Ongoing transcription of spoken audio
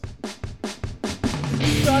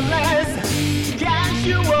Thoughtless,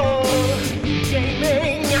 casual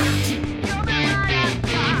gaming.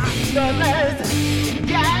 Thoughtless,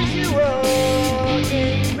 casual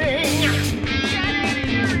gaming.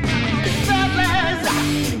 Thoughtless,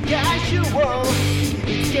 casual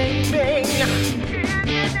gaming.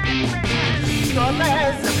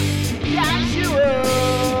 Thoughtless, casual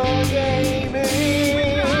gaming.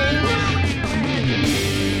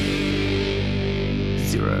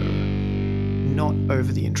 0. Not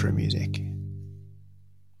over the intro music.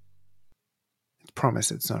 I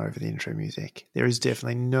promise it's not over the intro music. There is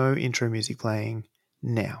definitely no intro music playing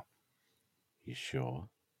now. You sure?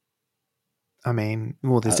 I mean,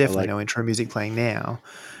 well, there's definitely like- no intro music playing now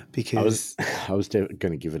because I was going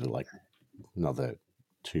to give it another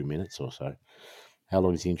 2 minutes or so. How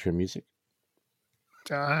long is the intro music?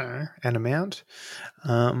 an amount.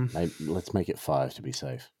 Maybe, let's make it 5 to be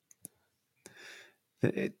safe.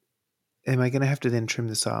 Am I going to have to then trim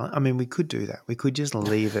the silence? I mean, we could do that. We could just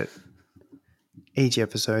leave it each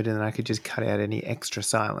episode and then I could just cut out any extra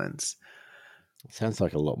silence. Sounds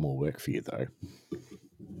like a lot more work for you, though.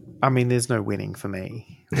 I mean, there's no winning for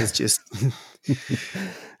me. There's just...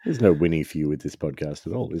 There's no winning for you with this podcast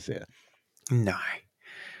at all, is there? No.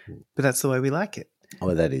 But that's the way we like it.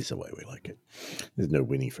 Oh, that is the way we like it. There's no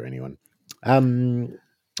winning for anyone.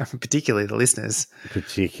 Particularly the listeners.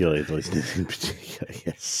 Particularly the listeners in particular,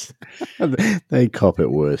 yes. They cop it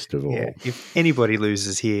worst of all. Yeah. If anybody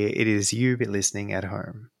loses here, it is you listening at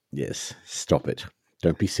home. Yes. Stop it.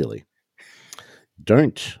 Don't be silly.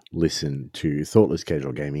 Don't listen to Thoughtless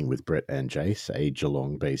Casual Gaming with Brett and Jace, a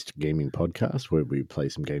Geelong-based gaming podcast where we play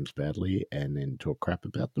some games badly and then talk crap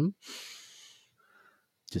about them.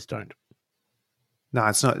 Just don't. No,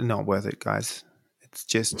 it's not worth it, guys.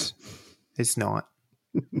 It's not.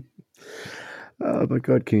 Oh my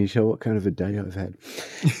God, can you tell what kind of a day I've had?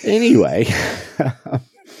 Anyway,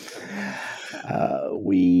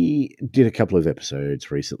 we did a couple of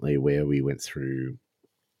episodes recently where we went through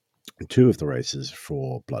 2 of the races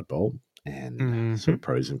for Blood Bowl and sort of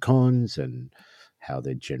pros and cons and how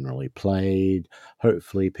they're generally played.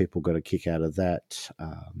 Hopefully people got a kick out of that.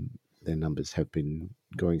 Their numbers have been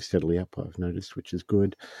going steadily up, I've noticed, which is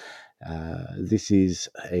good. This is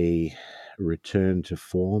a return to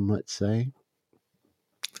form, let's say.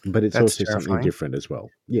 But it's That's also terrifying. something different as well.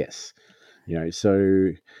 Yes. So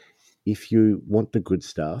if you want the good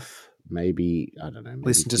stuff, maybe, I don't know. Maybe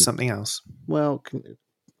Listen to something else. Well,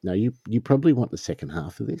 no, you probably want the second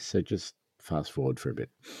half of this, so just fast forward for a bit.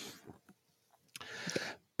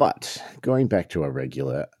 But going back to our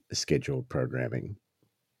regular scheduled programming,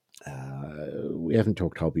 we haven't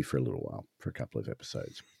talked hobby for a little while, for a couple of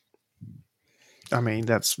episodes. I mean,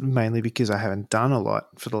 that's mainly because I haven't done a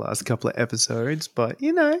lot for the last couple of episodes, but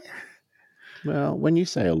Well, when you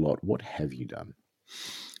say a lot, what have you done?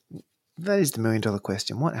 that is the $1 million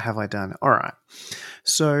question. What have I done? All right.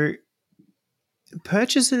 So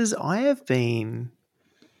purchases, I have been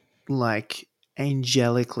like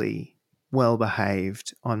angelically well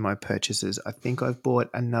behaved on my purchases. I think I've bought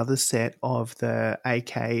another set of the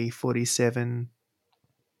AK-47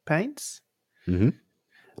 paints. Mm-hmm.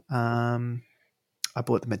 I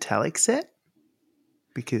bought the metallic set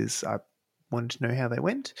because I wanted to know how they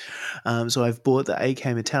went. So I've bought the AK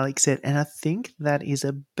metallic set, and I think that is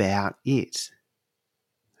about it.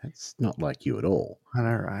 That's not like you at all. I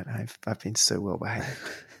know, right? I've been so well behaved.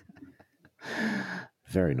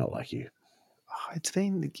 Very not like you. Oh, it's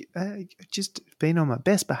been just been on my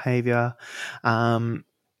best behavior. No,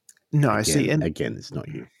 Again, it's not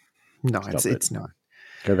you. No, Stop it's not.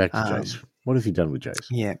 Go back to Jace. What have you done with Jace?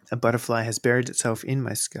 Yeah, a butterfly has buried itself in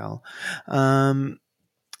my skull.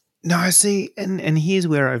 No, see, and here's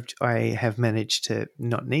where I have managed to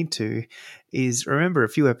not need to is remember a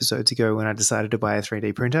few episodes ago when I decided to buy a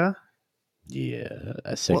 3D printer? Yeah,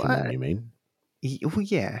 a second one, you mean? Well,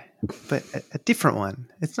 yeah, but a different one.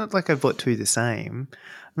 It's not like I bought 2 the same.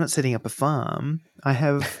 I'm not setting up a farm. I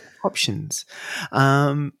have options.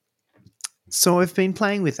 So I've been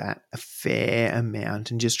playing with that a fair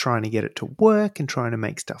amount and just trying to get it to work and trying to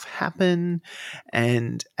make stuff happen.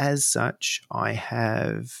 And as such, I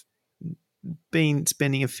have been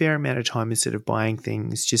spending a fair amount of time instead of buying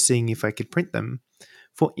things, just seeing if I could print them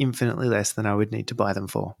for infinitely less than I would need to buy them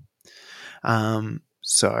for.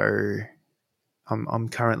 So I'm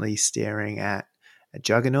currently staring at a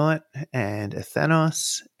Juggernaut and a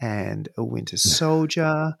Thanos and a Winter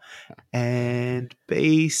Soldier and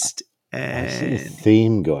Beast I see a and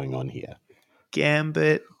theme going on here.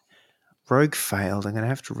 Gambit. Rogue failed. I'm going to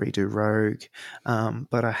have to redo Rogue.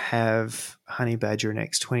 But I have Honey Badger and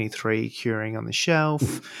X-23 curing on the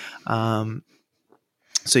shelf.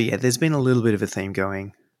 So yeah, there's been a little bit of a theme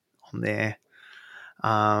going on there.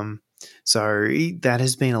 So that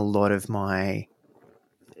has been a lot of my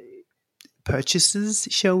purchases,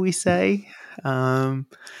 shall we say. So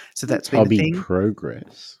that's been a Hobby thing.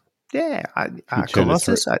 progress. Yeah, You turn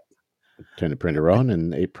Colossus. turn the printer on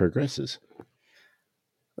and it progresses.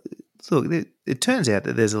 Look, it turns out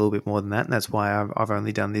that there's a little bit more than that, and that's why I've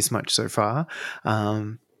only done this much so far,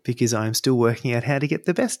 because I'm still working out how to get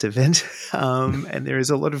the best of it, and there is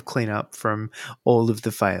a lot of cleanup from all of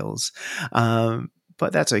the fails,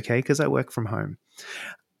 but that's okay because I work from home.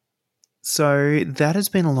 So that has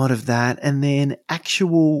been a lot of that, and then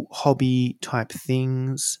actual hobby type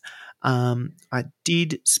things. I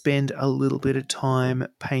did spend a little bit of time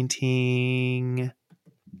painting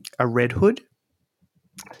a Red Hood.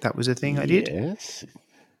 That was a thing I did. Yes.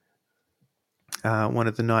 One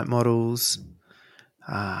of the night models.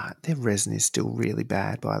 Their resin is still really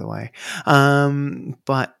bad, by the way.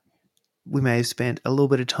 But we may have spent a little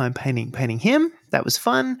bit of time painting him. That was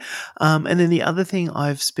fun. And then the other thing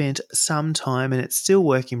I've spent some time, and it's still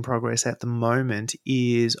work in progress at the moment,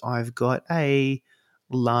 is I've got a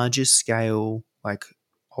larger scale, like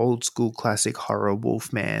old school classic horror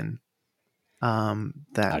Wolfman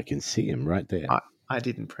that I can see him right there. I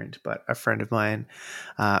didn't print, but a friend of mine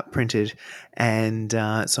printed, and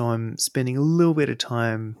so I'm spending a little bit of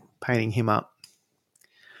time painting him up,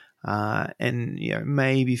 and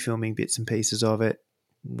maybe filming bits and pieces of it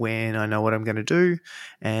when I know what I'm going to do,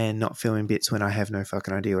 and not filming bits when I have no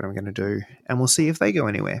fucking idea what I'm going to do, and we'll see if they go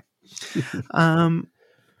anywhere.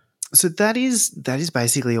 So that is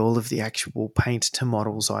basically all of the actual paint to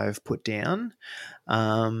models I've put down.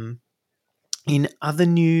 In other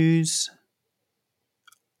news,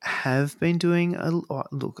 have been doing a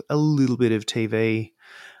little bit of TV.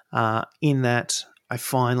 In that, I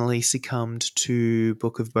finally succumbed to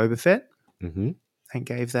Book of Boba Fett, and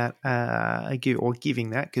gave that giving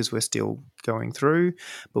that, because we're still going through,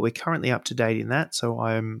 but we're currently up to date in that. So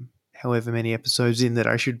I'm however many episodes in that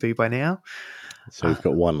I should be by now. So you've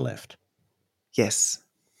got one left. Yes.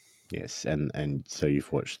 Yes, and so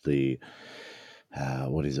you've watched the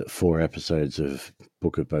 4 episodes of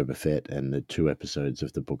Book of Boba Fett and the 2 episodes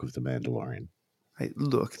of the Book of the Mandalorian.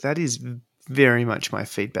 Look, that is very much my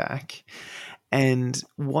feedback. And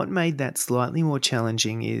what made that slightly more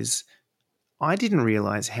challenging is I didn't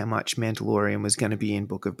realize how much Mandalorian was going to be in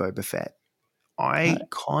Book of Boba Fett. I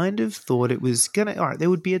kind of thought it was going to, all right, there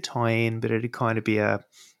would be a tie-in, but it'd kind of be a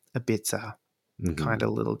bitzer. Kind of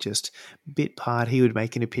little just bit part. He would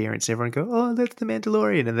make an appearance. Everyone go, oh, that's the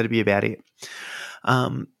Mandalorian, and that'd be about it.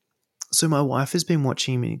 So my wife has been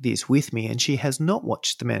watching this with me, and she has not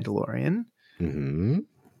watched the Mandalorian. And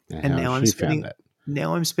now I'm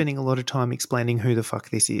spending a lot of time explaining who the fuck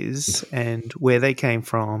this is and where they came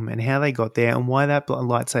from and how they got there and why that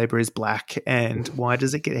lightsaber is black and why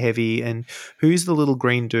does it get heavy and who's the little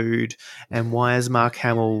green dude and why is Mark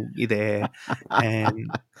Hamill there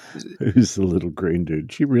and who's the little green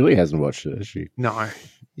dude? She really hasn't watched it, has she? No,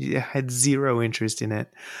 had zero interest in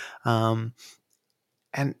it.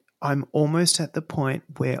 And I'm almost at the point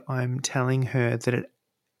where I'm telling her that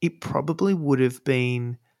it probably would have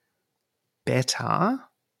been better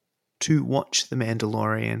to watch The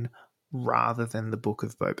Mandalorian rather than the Book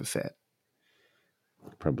of Boba Fett.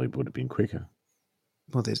 Probably would have been quicker.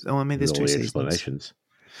 Well, there's 2 explanations.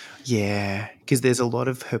 Yeah, because there's a lot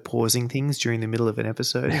of her pausing things during the middle of an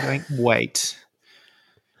episode and going, wait,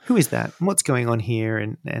 who is that? What's going on here?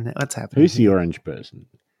 And what's happening? Who's the orange person?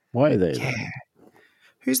 Why are they there?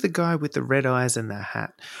 Who's the guy with the red eyes and the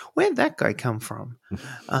hat? Where'd that guy come from?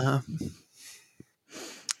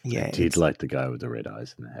 Yeah, I did like the guy with the red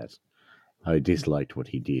eyes and the hat. I disliked what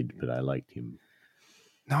he did, but I liked him.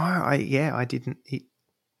 No, I didn't.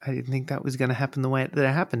 I didn't think that was going to happen the way that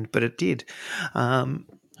it happened, but it did. I'm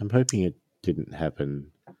hoping it didn't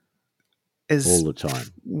happen all the time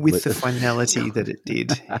with the finality that it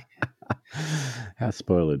did. How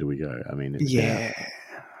spoiler do we go? I mean, yeah.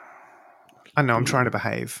 I know, I'm trying to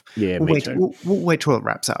behave. Yeah, we'll wait till it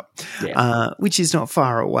wraps up, which is not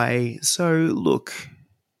far away. So, look,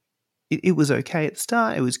 it was okay at the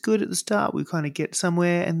start. It was good at the start. We kind of get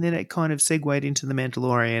somewhere, and then it kind of segued into The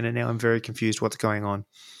Mandalorian, and now I'm very confused what's going on.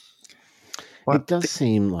 But it does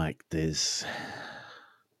seem like there's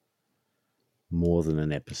more than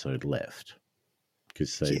an episode left.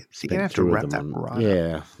 Because they spent 2 of them on.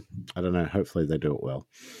 Yeah, I don't know. Hopefully they do it well.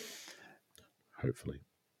 Hopefully.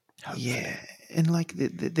 Yeah, and like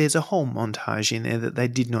there's a whole montage in there that they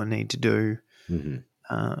did not need to do.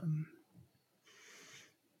 I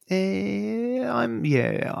am.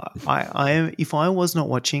 If I was not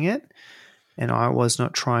watching it, and I was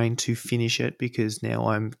not trying to finish it because now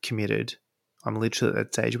I'm committed. I'm literally at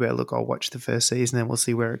that stage where, look, I'll watch the first season and we'll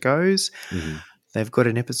see where it goes. Mm-hmm. They've got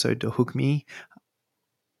an episode to hook me.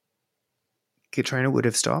 Katrina would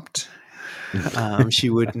have stopped.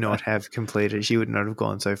 She would not have completed. She would not have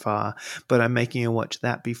gone so far. But I'm making her watch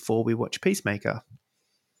that before we watch Peacemaker.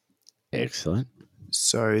 Excellent.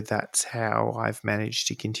 So that's how I've managed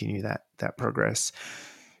to continue that progress.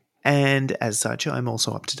 And as such, I'm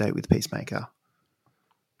also up to date with Peacemaker.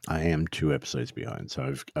 I am 2 episodes behind,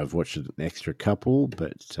 so I've watched an extra couple,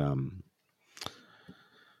 but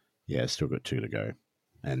yeah, still got 2 to go.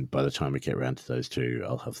 And by the time we get around to those 2,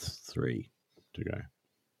 I'll have 3 to go,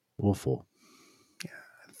 or 4. Yeah.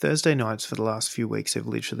 Thursday nights for the last few weeks have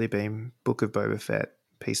literally been Book of Boba Fett,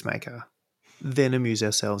 Peacemaker. Then amuse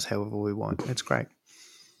ourselves however we want. It's great.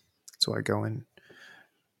 So I go and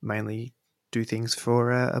mainly do things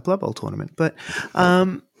for a Blood Bowl tournament, but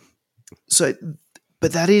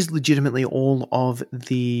But that is legitimately all of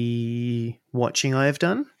the watching I have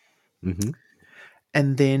done. Mm-hmm.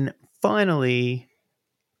 And then finally,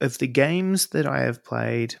 of the games that I have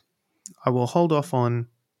played, I will hold off on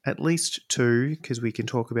at least 2 because we can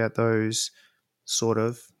talk about those sort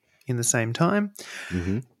of in the same time.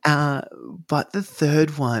 Mm-hmm. But the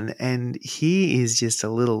third one, and here is just a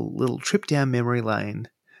little trip down memory lane.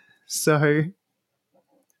 So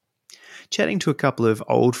chatting to a couple of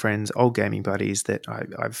old friends, old gaming buddies that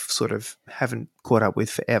I've sort of haven't caught up with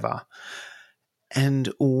forever. And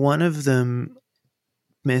one of them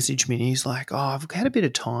messaged me and he's like, I've had a bit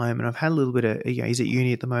of time and I've had a little bit of, he's at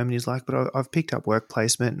uni at the moment. He's like, but I've picked up work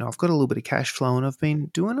placement and I've got a little bit of cash flow and I've been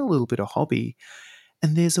doing a little bit of hobby.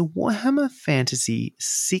 And there's a Warhammer Fantasy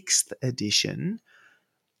 6th edition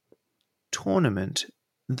tournament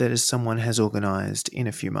that someone has organised in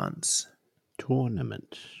a few months.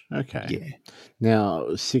 Tournament. Okay. Yeah. Now,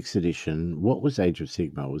 6th edition, what was Age of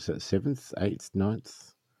Sigmar? Was that 7th, 8th,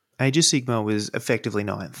 9th? Age of Sigmar was effectively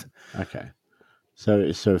 9th. Okay. So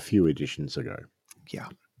a few editions ago. Yeah.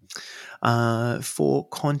 For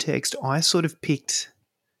context, I sort of picked,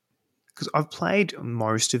 because I've played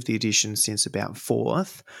most of the editions since about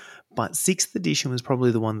 4th, but 6th edition was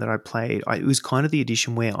probably the one that I played. It was kind of the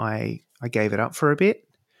edition where I gave it up for a bit.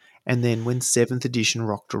 And then when 7th edition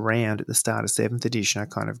rocked around at the start of 7th edition, I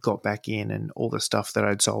kind of got back in and all the stuff that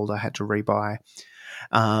I'd sold I had to rebuy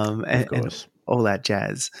and all that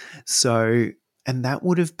jazz. So, and that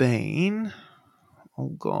would have been, oh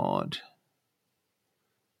God,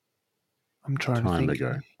 I'm trying to think.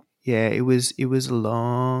 Ago. Yeah, it was a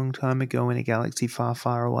long time ago in a galaxy far,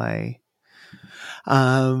 far away.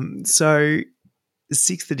 So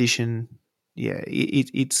 6th edition, yeah,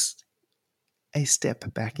 it's a step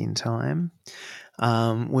back in time.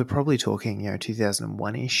 We're probably talking,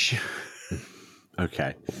 2001-ish.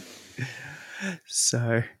 Okay.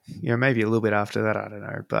 So, maybe a little bit after that, I don't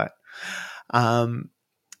know. But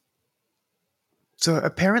so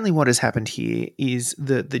apparently what has happened here is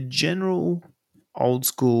that the general old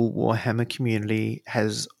school Warhammer community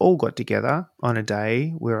has all got together on a day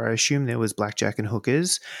where I assume there was blackjack and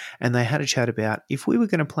hookers, and they had a chat about if we were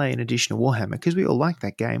going to play an edition of Warhammer, because we all like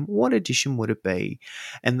that game, what edition would it be?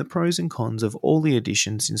 And the pros and cons of all the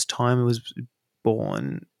editions since time was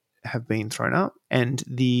born have been thrown up, and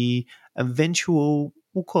the eventual,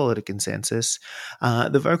 we'll call it a consensus,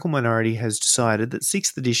 the vocal minority has decided that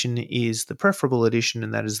 6th edition is the preferable edition,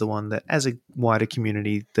 and that is the one that as a wider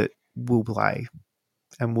community that will play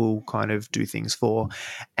and will kind of do things for.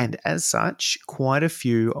 And as such, quite a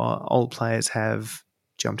few old players have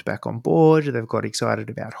jumped back on board. They've got excited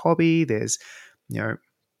about hobby. There's, sort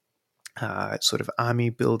of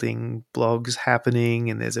army building blogs happening,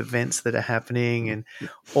 and there's events that are happening, and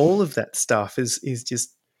all of that stuff is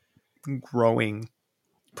just growing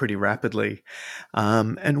pretty rapidly.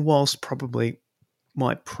 And whilst probably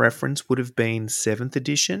my preference would have been 7th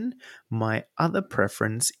edition, my other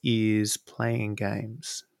preference is playing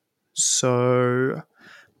games. So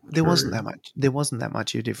there wasn't that much. There wasn't that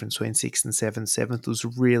much of a difference between 6th and 7th. 7th was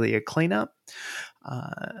really a cleanup.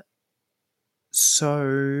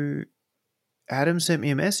 So Adam sent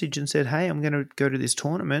me a message and said, "Hey, I'm going to go to this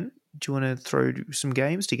tournament. Do you want to throw some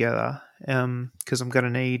games together? Because I'm going to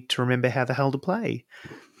need to remember how the hell to play."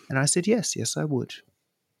 And I said, yes, I would.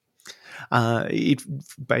 It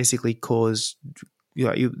basically caused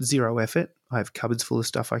zero effort. I have cupboards full of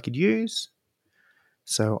stuff I could use.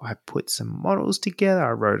 So I put some models together.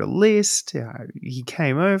 I wrote a list. He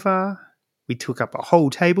came over. We took up a whole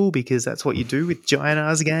table because that's what you do with giant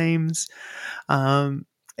ass games. And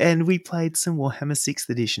we played some Warhammer 6th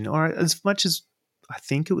edition. Or as much as I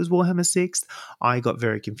think it was Warhammer 6th. I got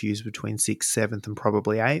very confused between 6th, 7th, and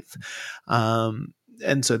probably 8th.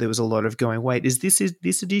 And so there was a lot of going, wait, is this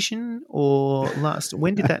edition or last?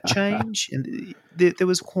 When did that change? And there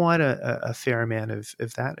was quite a fair amount of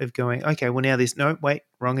that, of going, okay, well, now this, no, wait,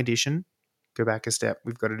 wrong edition. Go back a step.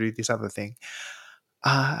 We've got to do this other thing.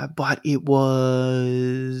 But it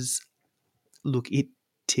was, look, it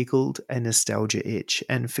tickled a nostalgia itch.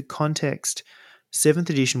 And for context, 7th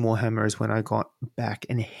edition Warhammer is when I got back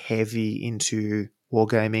and heavy into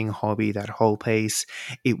wargaming hobby, that whole piece.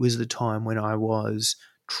 It was the time when I was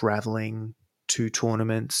traveling to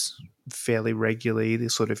tournaments fairly regularly.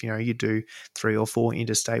 This sort of, you do 3 or 4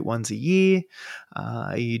 interstate ones a year.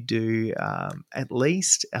 You do at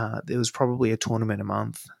least, there was probably a tournament a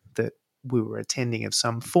month that we were attending of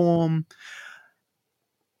some form.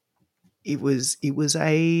 It was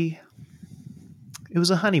a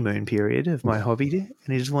honeymoon period of my hobby,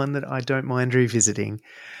 and it is one that I don't mind revisiting.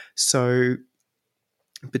 So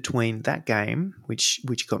between that game,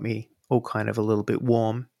 which got me all kind of a little bit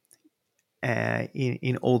warm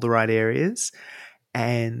in all the right areas,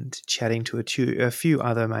 and chatting to a few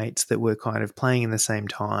other mates that were kind of playing in the same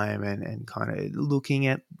time and kind of looking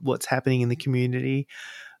at what's happening in the community,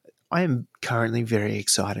 I am currently very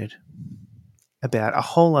excited about a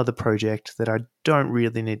whole other project that I don't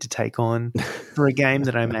really need to take on for a game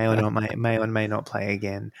that I may or may not play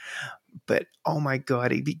again. But oh my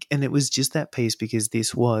God, and it was just that piece, because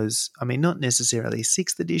this was, I mean, not necessarily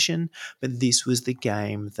 6th edition, but this was the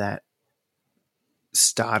game that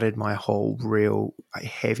started my whole real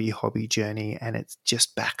heavy hobby journey, and it's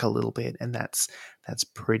just back a little bit, and that's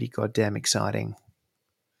pretty goddamn exciting.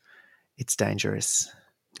 It's dangerous.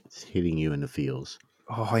 It's hitting you in the feels.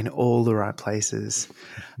 Oh, in all the right places.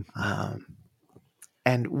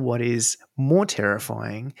 And what is more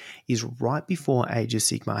terrifying is right before Age of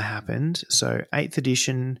Sigmar happened, so 8th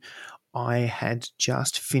edition, I had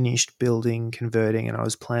just finished building, converting, and I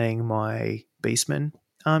was playing my Beastman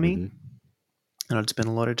army. Mm-hmm. And I'd spent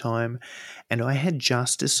a lot of time, and I had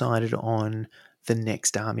just decided on the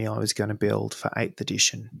next army I was going to build for 8th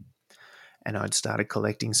edition. And I'd started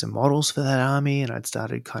collecting some models for that army, and I'd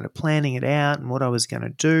started kind of planning it out and what I was going to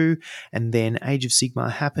do. And then Age of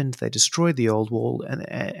Sigmar happened. They destroyed the old wall,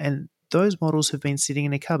 and those models have been sitting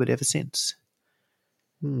in a cupboard ever since.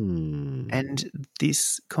 And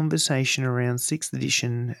this conversation around 6th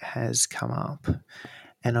edition has come up,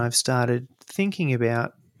 and I've started thinking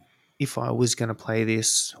about, if I was going to play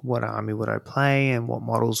this, what army would I play and what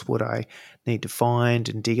models would I need to find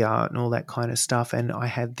and dig out and all that kind of stuff. And I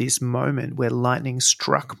had this moment where lightning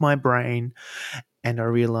struck my brain, and I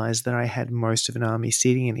realized that I had most of an army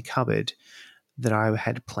sitting in a cupboard that I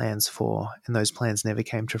had plans for, and those plans never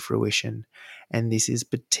came to fruition. And this is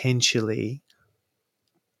potentially,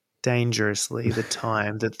 dangerously, the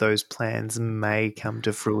time that those plans may come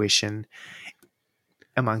to fruition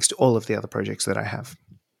amongst all of the other projects that I have.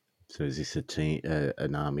 So is this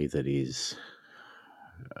an army that is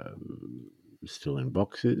still in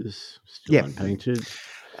boxes, still unpainted?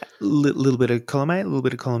 A little bit of column A, a little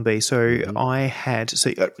bit of column B. So I had,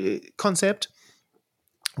 concept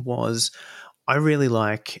was, I really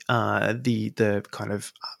like the kind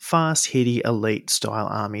of fast, hitty, elite style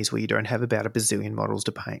armies where you don't have about a bazillion models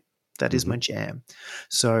to paint. That is my jam.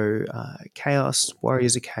 So Chaos,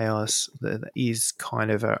 Warriors of Chaos is kind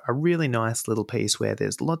of a really nice little piece where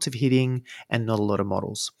there's lots of hitting and not a lot of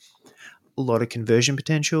models. A lot of conversion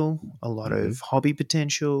potential, a lot of hobby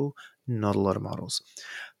potential, not a lot of models.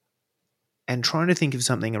 And trying to think of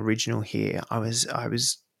something original here, I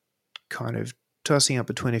was kind of tossing up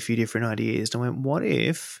between a few different ideas. And I went, what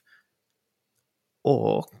if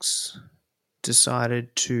orcs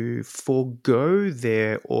decided to forego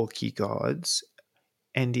their orky gods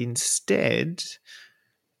and instead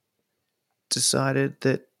decided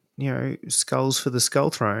that, skulls for the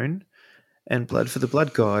skull throne and blood for the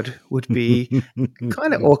blood god would be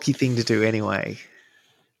kind of orky thing to do anyway.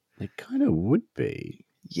 They kind of would be.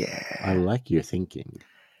 Yeah. I like your thinking.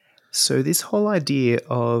 So this whole idea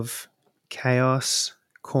of chaos,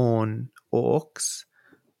 Khorne, orcs,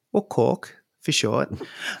 or Cork for short,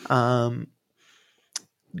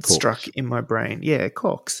 struck in my brain. Yeah,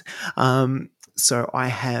 Corks. So I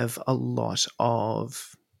have a lot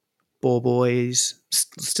of Boar Boys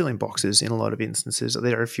still in boxes in a lot of instances.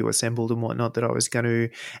 There are a few assembled and whatnot that I was going to,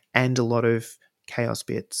 and a lot of chaos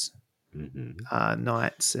bits.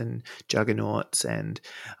 Knights and juggernauts and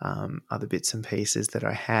other bits and pieces that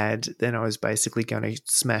I had. Then I was basically going to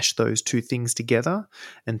smash those two things together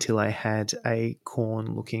until I had a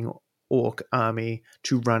Khorne looking orc army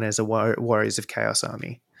to run as a Warriors of Chaos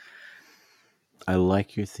army. I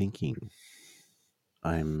like your thinking.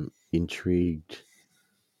 I'm intrigued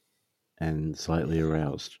and slightly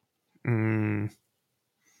aroused.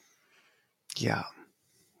 Yeah.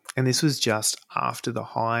 And this was just after the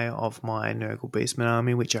high of my Nurgle Beastman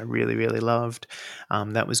army, which I really, really loved.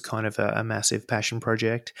 That was kind of a massive passion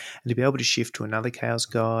project. And to be able to shift to another Chaos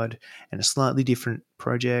God and a slightly different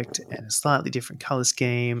project and a slightly different color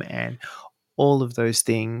scheme and all of those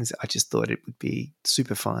things, I just thought it would be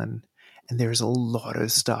super fun. And there is a lot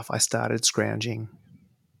of stuff I started scrounging.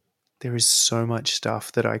 There is so much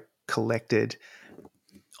stuff that I collected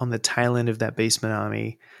on the tail end of that Beastman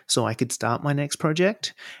army so I could start my next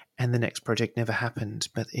project, and the next project never happened,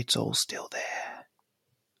 but it's all still there.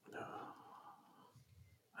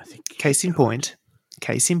 I think case in point,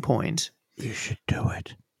 you should do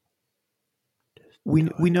it. We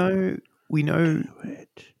know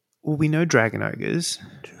dragon ogres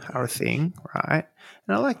are a thing, right?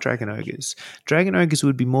 And I like dragon ogres. Dragon ogres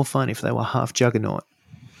would be more fun if they were half juggernaut.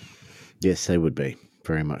 Yes, they would be.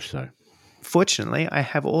 Very much so. Fortunately, I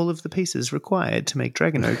have all of the pieces required to make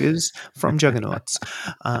dragon ogres from juggernauts.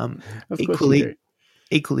 Of course you do.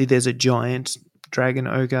 Equally, there's a giant dragon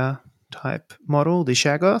ogre type model, the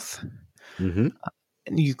Shaggoth. Mm-hmm.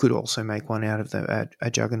 And you could also make one out of a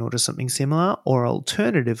juggernaut or something similar, or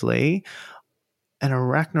alternatively, an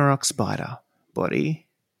Arachnarok spider body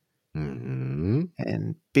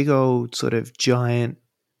and big old sort of giant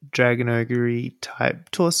dragon ogre type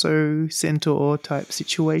torso centaur type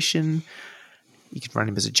situation. You could run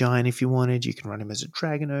him as a giant if you wanted. You can run him as a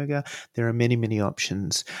dragon ogre. There are many, many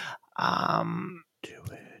options.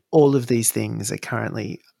 All of these things are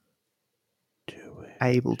currently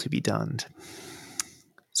able to be done.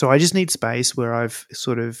 So I just need space where I've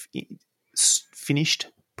sort of finished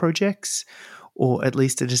projects, or at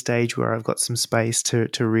least at a stage where I've got some space to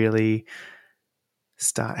really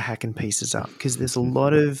start hacking pieces up, because there's a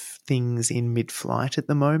lot of things in mid-flight at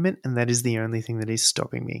the moment, and that is the only thing that is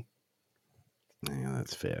stopping me. Yeah,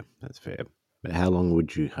 that's fair. That's fair. But how long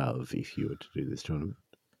would you have if you were to do this tournament?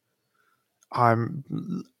 I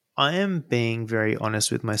am being very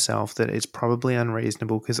honest with myself that it's probably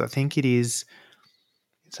unreasonable, because I think it is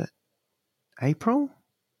it April?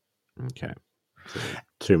 Okay. So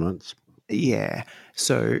 2 months. Yeah.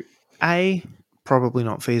 So, probably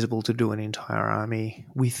not feasible to do an entire army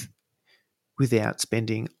without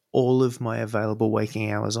spending all of my available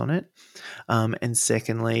waking hours on it. And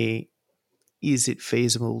secondly, is it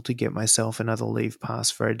feasible to get myself another leave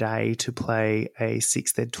pass for a day to play a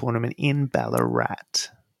 6th ed tournament in Ballarat?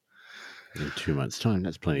 In 2 months' time,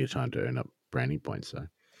 that's plenty of time to earn up branding points, though.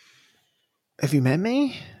 Have you met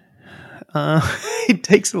me? It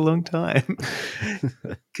takes a long time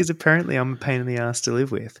because apparently I'm a pain in the ass to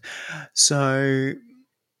live with. So,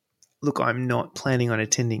 look, I'm not planning on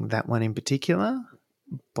attending that one in particular.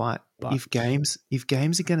 But if games are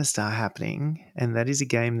going to start happening, and that is a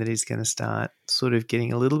game that is going to start sort of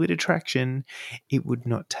getting a little bit of traction, it would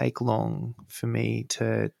not take long for me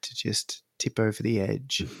to just tip over the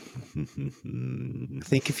edge. I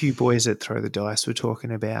think a few boys that throw the dice were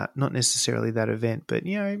talking about not necessarily that event, but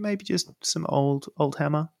maybe just some old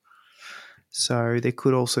hammer. So there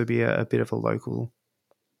could also be a bit of a local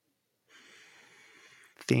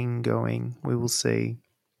thing going. We will see.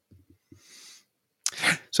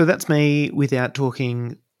 So that's me without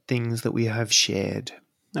talking things that we have shared.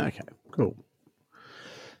 Okay, cool.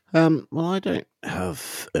 Well, I don't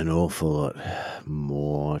have an awful lot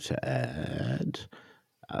more to add.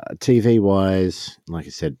 TV-wise, like I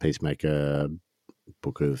said, Peacemaker,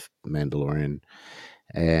 Book of Mandalorian.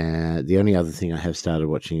 The only other thing I have started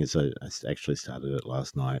watching is I actually started it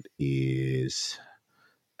last night is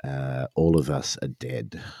All of Us Are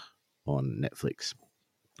Dead on Netflix,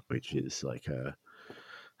 which is like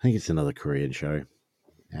I think it's another Korean show.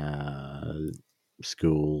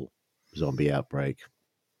 School zombie outbreak,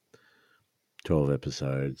 12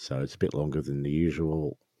 episodes, so it's a bit longer than the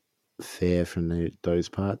usual fare from those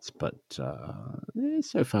parts, but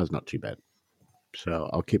so far it's not too bad. So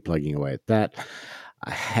I'll keep plugging away at that. I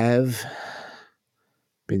have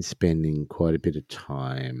been spending quite a bit of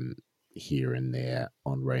time here and there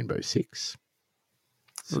on Rainbow Six.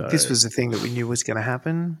 So, this was the thing that we knew was going to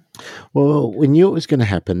happen? Well, we knew it was going to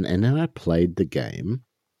happen, and then I played the game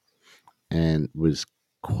and was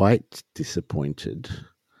quite disappointed.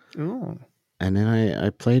 Oh. And then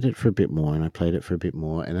I played it for a bit more, and I played it for a bit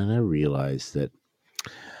more, and then I realized that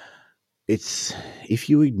if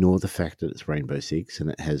you ignore the fact that it's Rainbow Six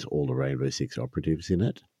and it has all the Rainbow Six operatives in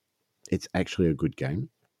it, it's actually a good game.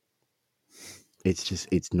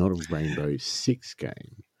 It's not a Rainbow Six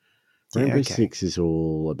game. Rainbow Six is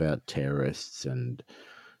all about terrorists and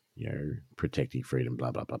protecting freedom,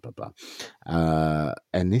 blah, blah, blah, blah, blah.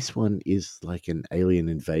 And this one is like an alien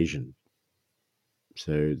invasion.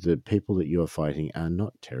 So the people that you're fighting are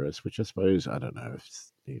not terrorists, which I suppose, I don't know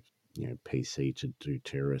if PC to do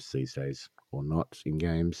terrorists these days or not in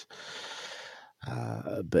games.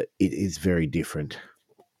 But it is very different.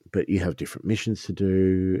 But you have different missions to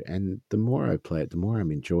do, and the more I play it, the more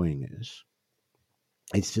I'm enjoying it.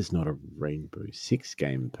 It's just not a Rainbow Six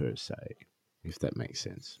game per se, if that makes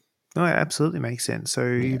sense. No, it absolutely makes sense. So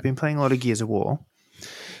you've been playing a lot of Gears of War.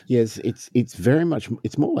 Yes, it's very much,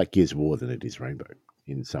 it's more like Gears of War than it is Rainbow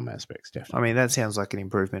in some aspects, definitely. I mean, that sounds like an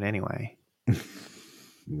improvement anyway. I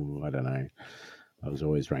don't know. I was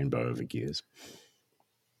always Rainbow over Gears.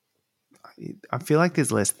 I feel like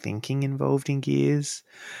there's less thinking involved in Gears,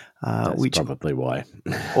 which probably why.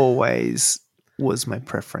 always was my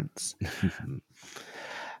preference.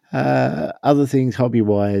 Other things,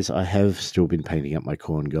 hobby-wise, I have still been painting up my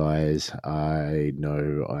Khorne guys. I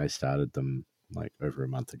know I started them like over a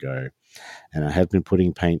month ago, and I have been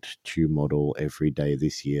putting paint to model every day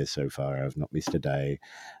this year so far. I've not missed a day,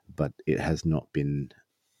 but it has not been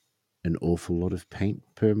an awful lot of paint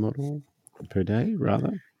per model per day,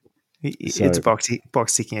 rather. It's a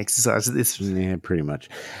box ticking exercise at this. Yeah, pretty much.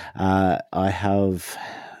 I have,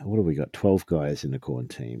 what have we got? 12 guys in the Khorne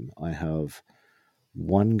team. I have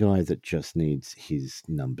one guy that just needs his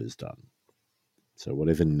numbers done. So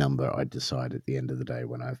whatever number I decide at the end of the day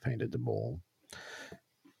when I've painted them all,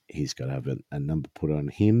 he's got to have a number put on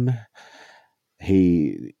him.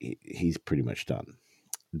 He's pretty much done.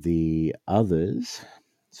 The others,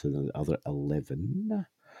 so the other 11,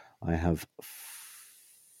 I have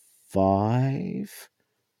 5,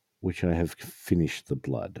 which I have finished the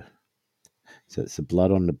blood. So it's the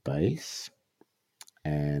blood on the base,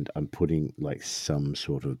 and I'm putting like some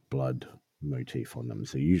sort of blood motif on them.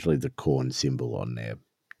 So usually the Khorne symbol on their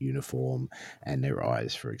uniform and their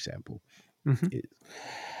eyes, for example. Mm-hmm.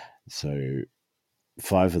 So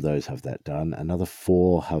 5 of those have that done. Another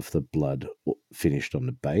 4 have the blood finished on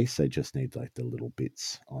the base. They just need like the little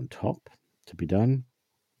bits on top to be done.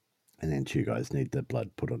 And then 2 guys need the blood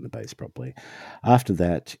put on the base properly. After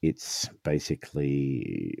that, it's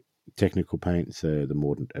basically technical paint. So the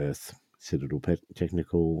Mordant Earth Citadel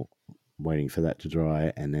technical, waiting for that to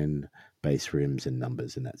dry, and then base rims and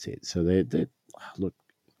numbers, and that's it. So they're look,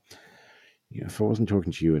 if I wasn't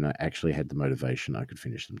talking to you and I actually had the motivation, I could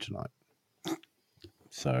finish them tonight.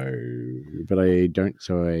 So, but I don't,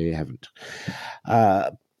 so I haven't.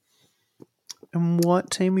 And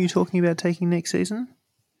what team are you talking about taking next season?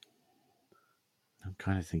 I'm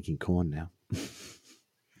kind of thinking Khorne now.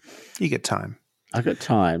 You get time. I got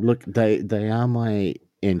time. Look, they are my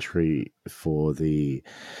entry for the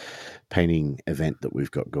painting event that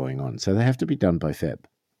we've got going on. So they have to be done by Feb.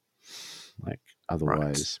 Like,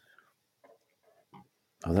 otherwise. Right.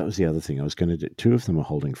 Oh, that was the other thing. I was going to do. 2 of them are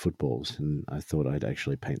holding footballs, and I thought I'd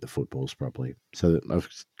actually paint the footballs properly. So I've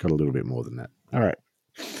got a little bit more than that. All right.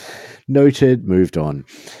 Noted. Moved on.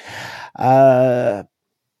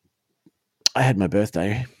 I had my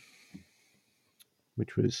birthday,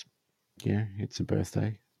 which was, it's a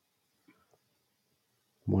birthday.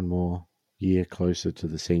 One more year closer to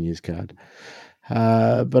the seniors card.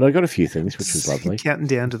 But I got a few things, which was lovely. Counting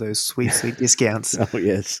down to those sweet, sweet discounts. Oh,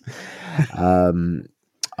 yes.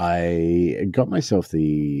 I got myself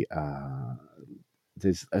there's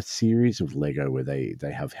a series of Lego where they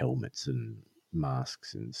have helmets and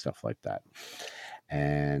masks and stuff like that.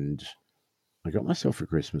 And I got myself for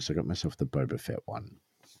Christmas, I got myself the Boba Fett one.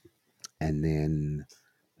 And then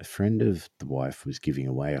a friend of the wife was giving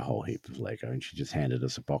away a whole heap of Lego, and she just handed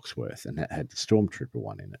us a box worth, and that had the Stormtrooper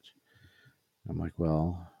one in it. I'm like,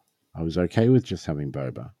 well, I was okay with just having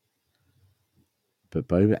Boba, but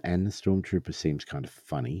Boba and the Stormtrooper seems kind of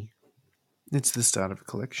funny. It's the start of a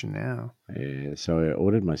collection now. Yeah, so I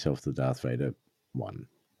ordered myself the Darth Vader one,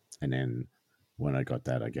 and then when I got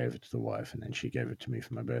that, I gave it to the wife, and then she gave it to me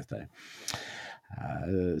for my birthday.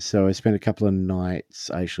 So I spent a couple of nights,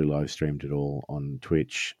 I actually live streamed it all on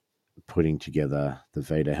Twitch, putting together the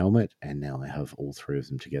Vader helmet, and now I have all 3 of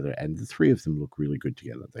them together, and the 3 of them look really good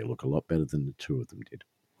together. They look a lot better than the 2 of them did.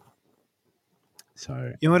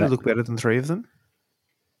 So you want to look better than 3 of them?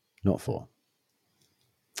 Not 4.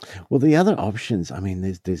 Well, the other options, I mean,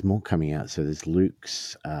 there's more coming out. So there's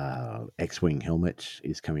Luke's X-Wing helmet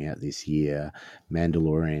is coming out this year.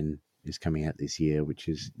 Mandalorian is coming out this year, which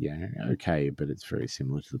is, okay, but it's very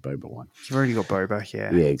similar to the Boba one. You've already got Boba,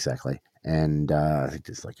 yeah. Yeah, exactly. And I think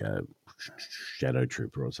there's like a Shadow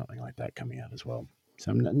Trooper or something like that coming out as well.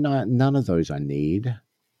 So none of those I need.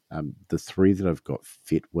 The 3 that I've got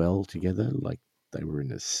fit well together, like they were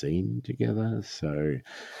in a scene together. So,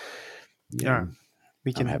 yeah,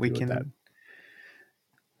 I'm happy with that.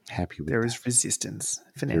 Happy with there that. is resistance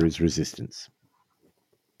for now. There is resistance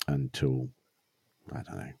until, I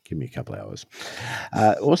don't know, give me a couple hours.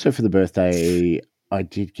 Also for the birthday, I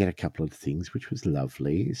did get a couple of things, which was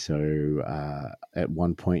lovely. So at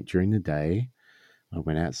one point during the day, I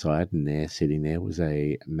went outside, and there, sitting there, was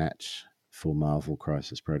a match for Marvel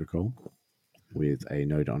Crisis Protocol with a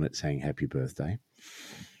note on it saying happy birthday.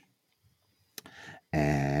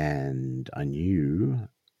 And I knew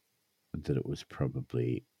that it was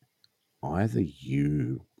probably either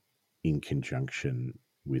you in conjunction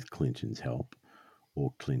with Clinton's help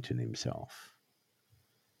or Clinton himself.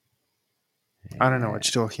 I don't know what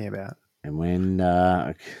you're talking about. And when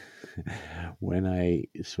I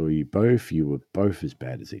saw you both, you were both as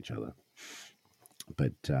bad as each other.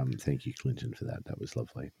 But thank you, Clinton, for that. That was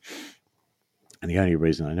lovely. And the only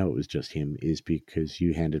reason I know it was just him is because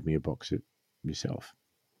you handed me a box of yourself.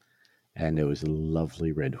 And there was a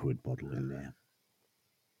lovely Red Hood model in there,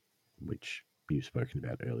 which you've spoken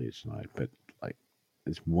about earlier tonight. But like,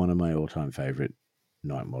 it's one of my all-time favorite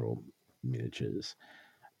night model miniatures.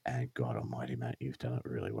 And God Almighty, Matt, you've done it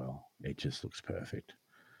really well. It just looks perfect.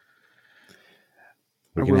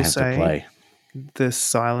 We're going to have to play. The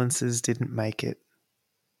silencers didn't make it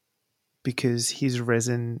because his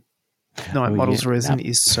resin, Night Model's resin,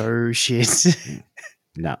 is so shit.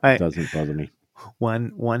 No, it doesn't bother me.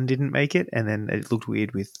 One didn't make it, and then it looked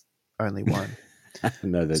weird with only one.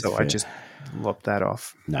 No, that's so fair. I just lopped that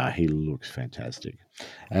off. No, he looks fantastic.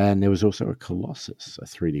 And there was also a Colossus, a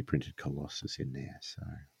 3D printed Colossus in there. So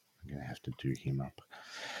I'm going to have to do him up.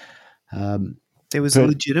 There was a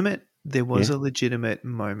legitimate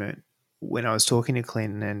moment when I was talking to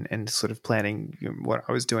Clinton and sort of planning what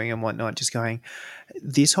I was doing and whatnot, just going,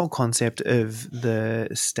 this whole concept of the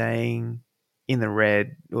staying in the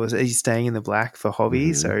red or staying in the black for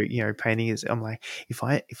hobby. Mm-hmm. So, painting is, I'm like, if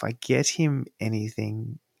I get him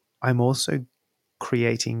anything, I'm also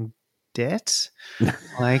creating debt.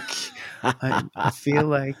 Like I feel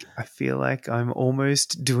like I'm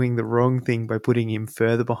almost doing the wrong thing by putting him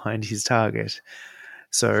further behind his target.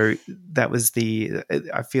 So that was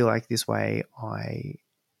I feel like this way I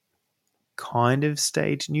kind of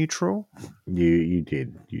stayed neutral. You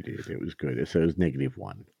did. It was good. So it was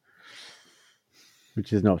 -1,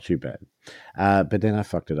 which is not too bad. But then I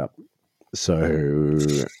fucked it up. So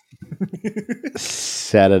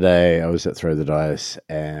Saturday I was at Throw the Dice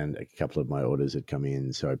and a couple of my orders had come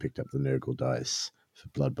in. So I picked up the Nurgle dice for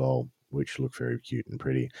Blood Bowl, which looked very cute and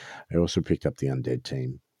pretty. I also picked up the Undead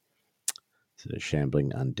team. The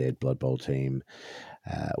Shambling Undead Blood Bowl team,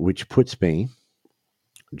 which puts me,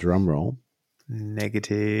 drum roll,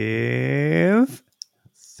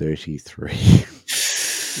 -33.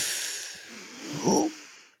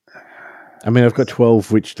 I mean, I've got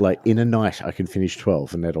 12, which, like, in a night I can finish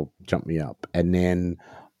 12, and that'll jump me up. And then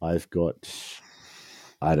I've got,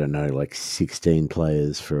 I don't know, like 16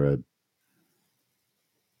 players for a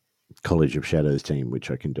College of Shadows team,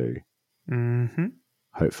 which I can do. Mm-hmm.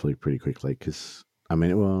 Hopefully pretty quickly, because, I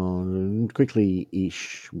mean, well,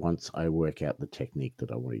 quickly-ish once I work out the technique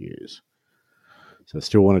that I want to use. So I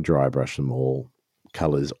still want to dry brush them all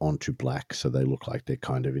colors onto black so they look like they're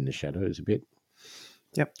kind of in the shadows a bit.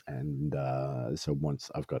 Yep. And so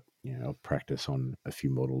once I've got, I'll practice on a few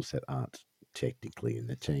models that aren't technically in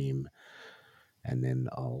the team, and then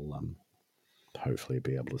I'll hopefully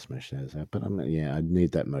be able to smash those out. But I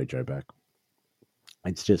need that mojo back.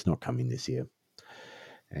 It's just not coming this year.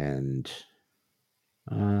 And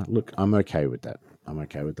look, I'm okay with that.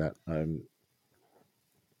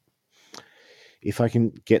 If I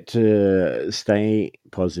can get to stay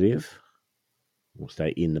positive or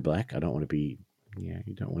stay in the black, I don't want to be,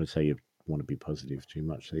 you don't want to say you want to be positive too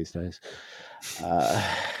much these days.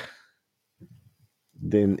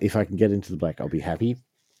 Then if I can get into the black, I'll be happy.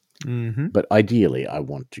 Mm-hmm. But ideally, I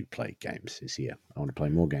want to play games this year. I want to play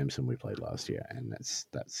more games than we played last year, and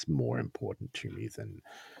that's more important to me than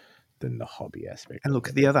the hobby aspect. And look,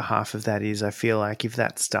 the other half of that is I feel like if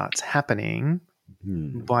that starts happening,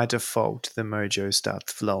 by default, the mojo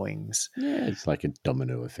starts flowing. Yeah, it's like a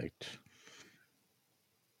domino effect.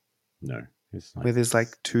 No, it's like where there's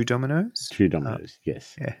like two dominoes. Two dominoes,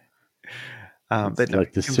 yes. Yeah. But no,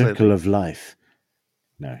 like the completely. Circle of life.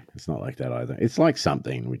 No, it's not like that either. It's like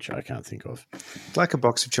something which I can't think of. It's like a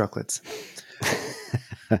box of chocolates.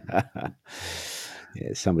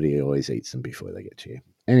 Yeah, somebody always eats them before they get to you.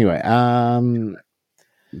 Anyway,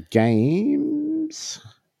 games.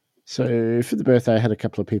 So for the birthday, I had a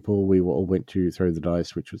couple of people. We all went to Throw the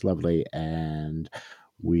Dice, which was lovely, and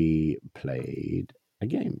we played a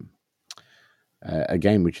game. a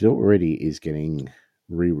game which already is getting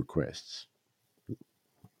re-requests.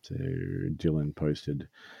 So Dylan posted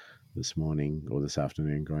this morning or this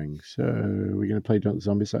afternoon going, so we're going to play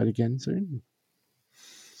Zombicide again soon?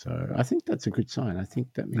 So I think that's a good sign. I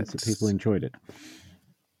think that means that people enjoyed it.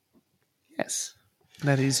 Yes.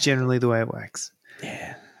 That is generally the way it works.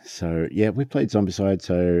 Yeah. So, yeah, we played Zombicide.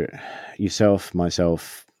 So yourself,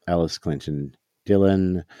 myself, Alice, Clinton,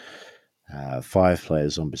 Dylan, 5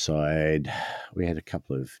 players Zombicide. We had a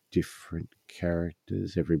couple of different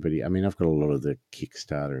characters. Everybody, I mean, I've got a lot of the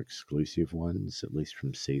Kickstarter exclusive ones, at least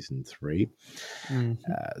from season 3.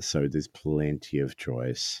 So there's plenty of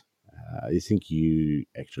choice. I think you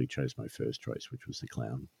actually chose my first choice, which was the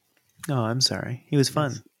clown. Oh, I'm sorry. He was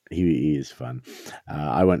fun. Yes. He is fun.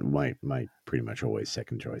 I went my pretty much always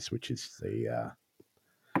second choice, which is the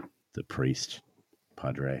priest,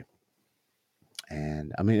 Padre.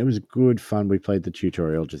 And I mean, it was good fun. We played the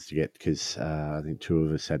tutorial just to get, because I think 2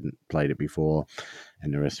 of us hadn't played it before,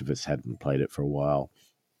 and the rest of us hadn't played it for a while.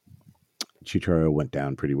 Tutorial went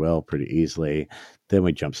down pretty well, pretty easily. Then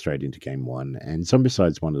we jumped straight into game 1. And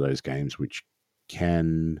Zombicide's one of those games which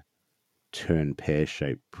can turn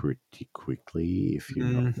pear-shaped pretty quickly if you're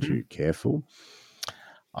not too careful.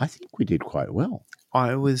 I think we did quite well.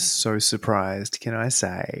 I was so surprised, can I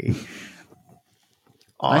say?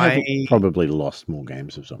 I have probably lost more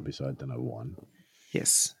games of Zombicide than I won.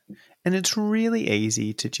 Yes. And it's really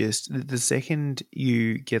easy to just, the second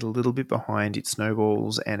you get a little bit behind, it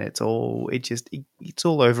snowballs, and it's all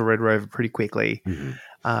over Red Rover pretty quickly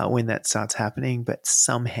when that starts happening. But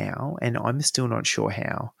somehow, and I'm still not sure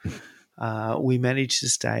how, we managed to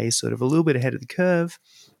stay sort of a little bit ahead of the curve.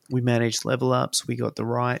 We managed level ups. We got the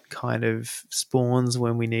right kind of spawns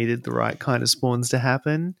when we needed the right kind of spawns to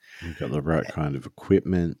happen. We got the right kind of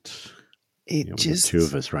equipment. We got 2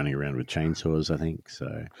 of us running around with chainsaws, I think.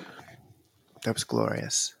 So that was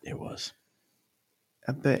glorious. It was.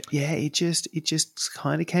 But yeah, it just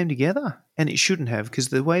kind of came together, and it shouldn't have, because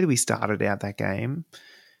the way that we started out that game,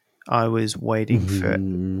 I was waiting for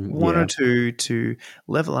one or two to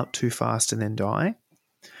level up too fast and then die,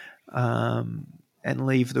 and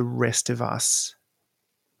leave the rest of us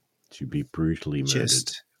to be brutally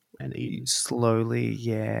murdered and eaten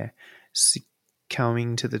slowly.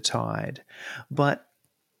 Succumbing to the tide, but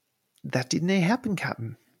that didn't happen,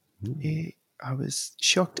 Captain. I was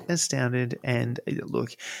shocked, astounded, and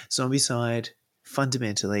look, Zombicide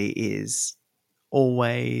fundamentally is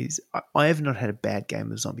always. I have not had a bad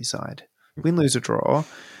game of Zombicide. Win, lose, or draw.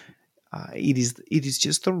 It is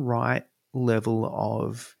just the right level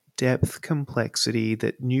of depth, complexity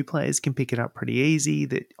that new players can pick it up pretty easy,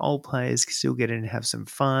 that old players can still get in and have some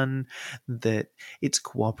fun, that it's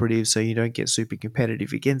cooperative so you don't get super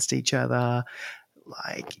competitive against each other.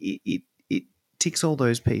 Like it ticks all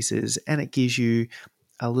those pieces, and it gives you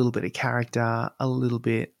a little bit of character, a little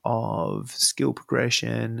bit of skill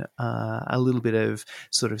progression, a little bit of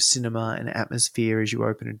sort of cinema and atmosphere as you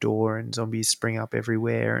open a door and zombies spring up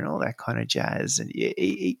everywhere and all that kind of jazz. And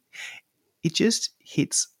it just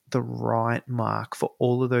hits the right mark for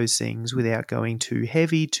all of those things without going too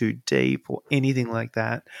heavy, too deep, or anything like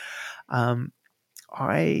that.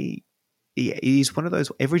 It is one of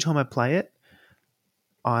those, every time I play it,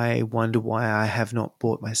 I wonder why I have not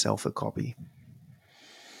bought myself a copy.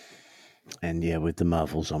 And yeah, with the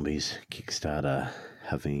Marvel Zombies Kickstarter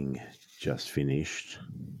having just finished,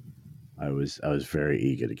 I was very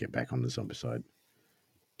eager to get back on the Zombicide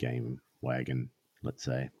game wagon, let's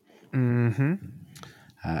say. Mm-hmm.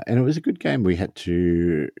 And it was a good game. We had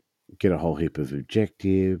to get a whole heap of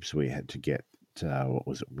objectives. We had to get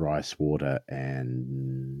rice, water,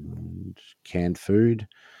 and canned food,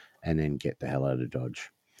 and then get the hell out of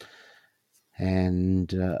Dodge.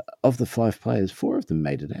 And of the 5 players, 4 of them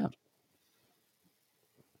made it out.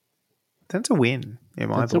 That's a win in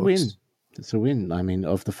my books. That's a win. I mean,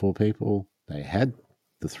 of the 4 people, they had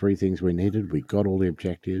the 3 things we needed. We got all the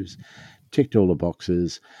objectives, ticked all the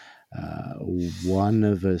boxes. One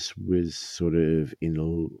of us was sort of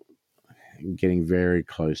getting very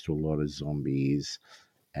close to a lot of zombies,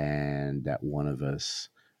 and that one of us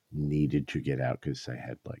needed to get out because they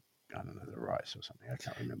had, like, I don't know, the rice or something. I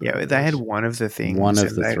can't remember. Yeah, they had one of the things. One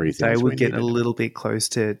of the 3 things. They were getting a little bit close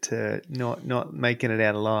to not making it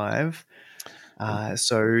out alive.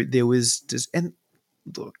 So there was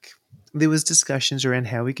there was discussions around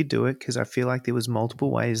how we could do it, because I feel like there was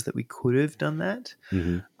multiple ways that we could have done that.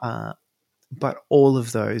 But all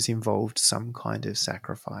of those involved some kind of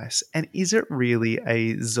sacrifice. And is it really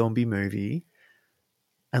a zombie movie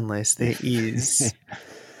unless there is...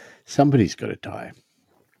 Somebody's got to die.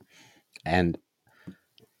 And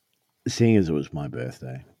seeing as it was my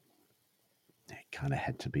birthday, kind of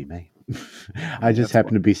had to be me. I just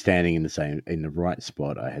happened to be standing in the right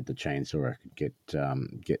spot. I had the chainsaw. I could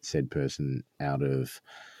get said person out of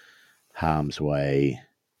harm's way.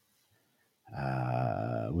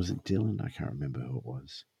 Was it Dylan? I can't remember who it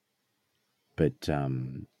was. But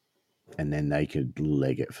and then they could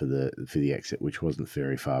leg it for the exit, which wasn't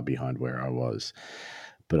very far behind where I was.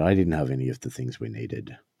 But I didn't have any of the things we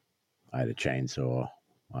needed. I had a chainsaw.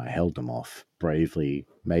 I held them off, bravely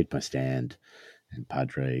made my stand, and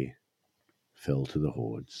Padre fell to the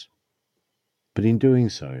hordes. But in doing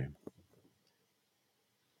so,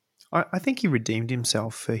 I think he redeemed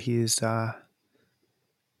himself for his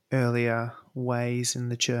earlier ways in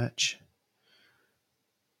the church.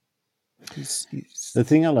 The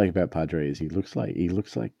thing I like about Padre is he looks like a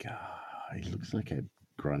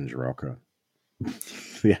grunge rocker.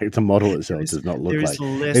 The model itself does not look like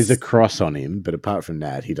there's a cross on him, but apart from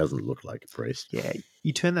that, he doesn't look like a priest. Yeah,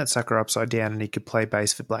 you turn that sucker upside down and he could play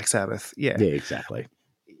bass for Black Sabbath. Yeah, exactly.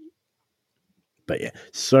 But yeah,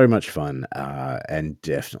 so much fun, and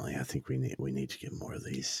definitely, I think we need to get more of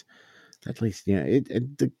these. At least,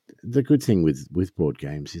 the good thing with board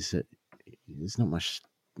games is that there's not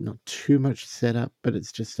too much setup, but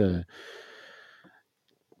it's just a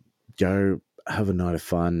go have a night of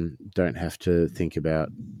fun. Don't have to think about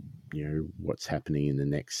what's happening in the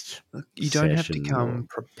next. You don't have to come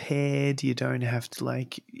prepared. You don't have to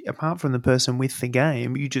apart from the person with the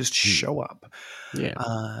game, you just show up. Yeah.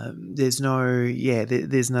 There's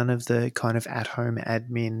none of the kind of at home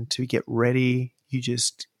admin to get ready. You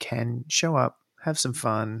just can show up, have some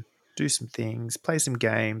fun, do some things, play some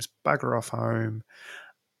games, bugger off home,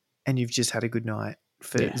 and you've just had a good night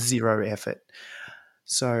for zero effort.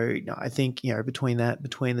 So I think between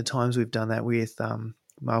the times we've done that with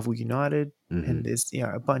Marvel United, and there's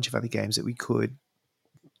a bunch of other games that we could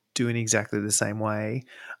do in exactly the same way,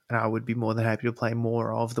 and I would be more than happy to play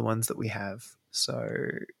more of the ones that we have. So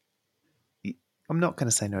I'm not going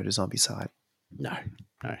to say no to Zombicide. No.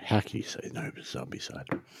 How can you say no to Zombicide?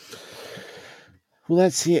 Well,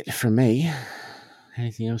 that's it from me.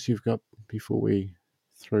 Anything else you've got before we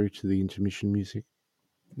throw to the intermission music?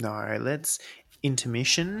 No, let's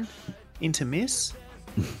intermiss.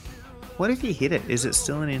 What if you hit it? Is it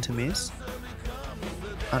still an intermiss?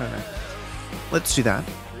 I don't know. Let's do that,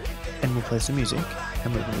 and we'll play some music,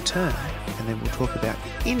 and we'll return, and then we'll talk about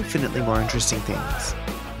infinitely more interesting things.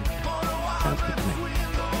 Sounds good to me.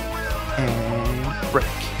 And break.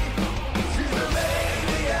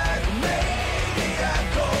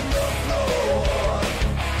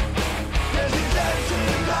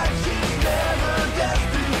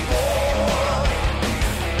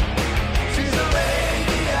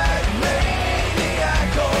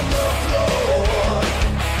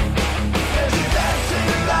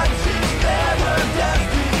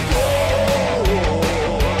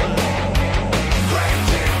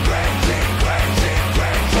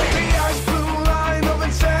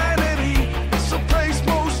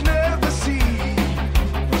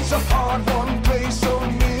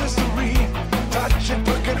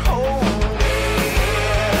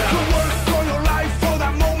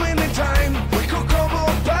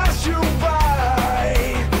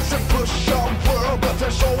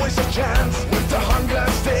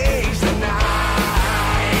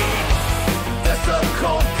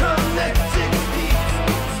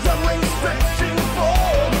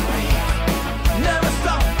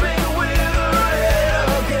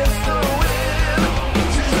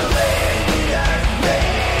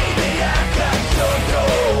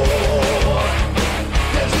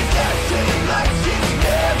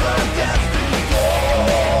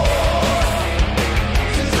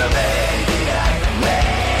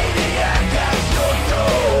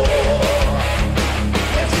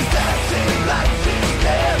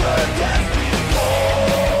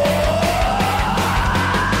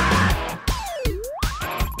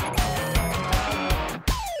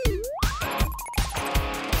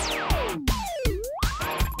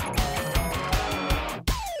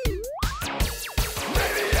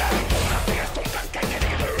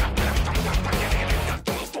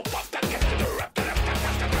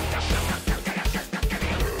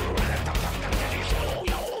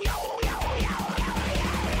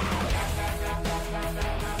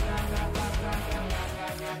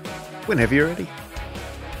 Whenever you're ready.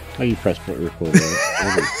 Oh, you press record.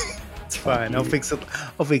 It's fine. I'll fix it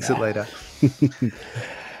later.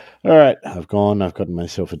 All right. I've gotten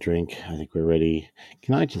myself a drink. I think we're ready.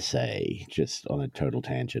 Can I just say, just on a total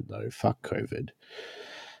tangent though, fuck COVID.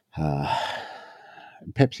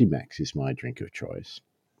 Pepsi Max is my drink of choice.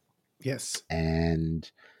 Yes.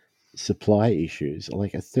 And supply issues,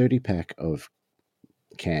 like a 30-pack of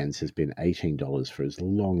cans has been $18 for as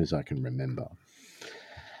long as I can remember.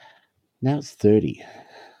 Now it's 30.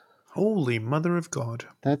 Holy mother of God.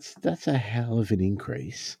 That's a hell of an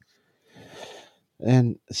increase.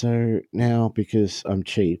 And so now, because I'm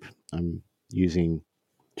cheap, I'm using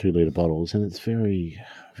 2-litre bottles, and it's very,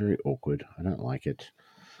 very awkward. I don't like it.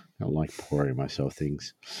 I don't like pouring myself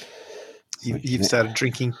things. You've started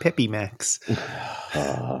drinking Peppy Max.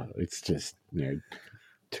 It's just,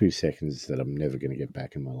 2 seconds that I'm never going to get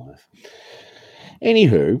back in my life.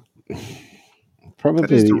 Anywho, probably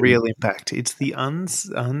that is the real impact. It's the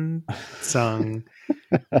unsung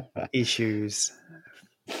issues.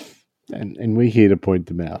 And we're here to point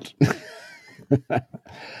them out.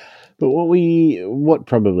 But what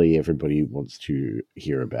probably everybody wants to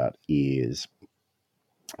hear about is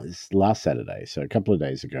this last Saturday. So a couple of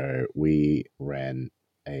days ago, we ran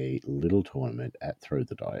a little tournament at Throw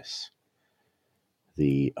the Dice,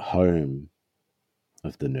 the home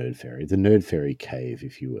of the Nerd Fairy Cave,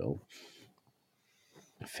 if you will.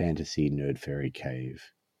 A fantasy Nerd Fairy Cave.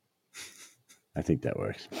 I think that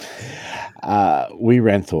works. We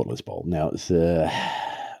ran Thoughtless Bowl. Now,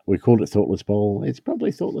 we called it Thoughtless Bowl. It's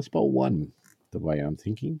probably Thoughtless Bowl 1, the way I'm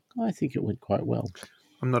thinking. I think it went quite well.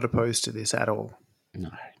 I'm not opposed to this at all. No.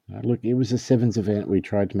 Look, it was a sevens event. We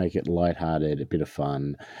tried to make it lighthearted, a bit of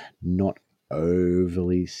fun, not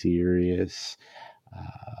overly serious.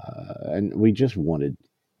 And we just wanted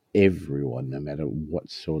everyone, no matter what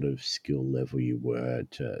sort of skill level you were,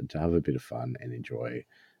 to have a bit of fun and enjoy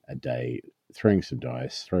a day throwing some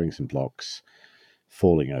dice, throwing some blocks,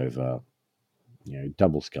 falling over,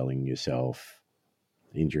 double sculling yourself,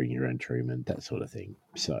 injuring your own crewman, that sort of thing.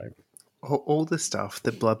 So all the stuff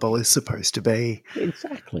that Blood Bowl is supposed to be.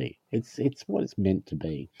 Exactly. It's what it's meant to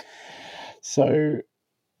be. So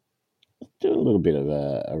let's do a little bit of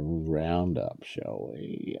a roundup, shall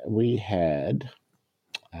we? We had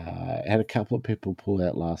a couple of people pull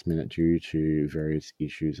out last minute due to various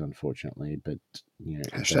issues, unfortunately. But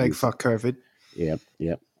hashtag fuck COVID. Yep.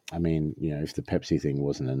 I mean, if the Pepsi thing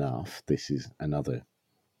wasn't enough, this is another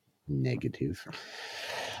negative.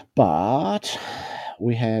 But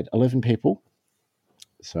we had 11 people,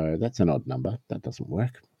 so that's an odd number. That doesn't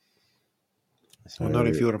work. So, well, not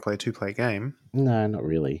if you want to play a 2-player game. No, not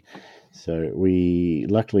really. So we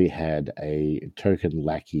luckily had a token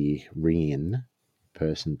lackey ring-in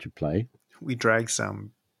person to play. We dragged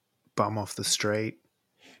some bum off the street,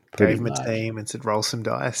 Pretty gave him much. a team and said, roll some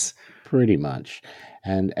dice. Pretty much.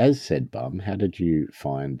 And as said bum, how did you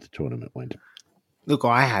find the tournament went? Look,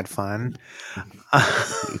 I had fun.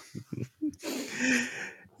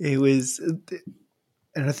 It was,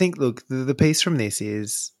 and I think, look, the piece from this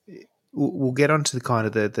is, we'll get onto the kind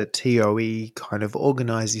of the TOE kind of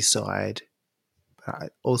organisey side.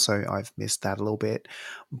 Also, I've missed that a little bit.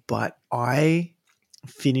 But I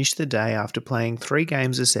finished the day after playing 3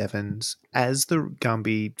 games of sevens as the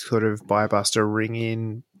Gumby sort of buy-buster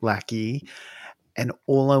ring-in lackey, and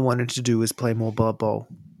all I wanted to do was play more Blood Bowl.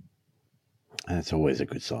 That's always a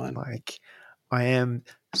good sign. Like, I am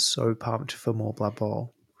so pumped for more Blood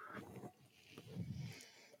Bowl.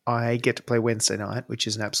 I get to play Wednesday night, which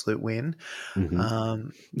is an absolute win. Mm-hmm.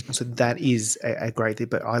 So that is a great thing.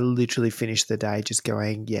 But I literally finished the day just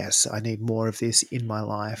going, yes, I need more of this in my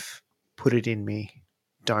life. Put it in me.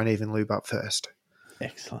 Don't even lube up first.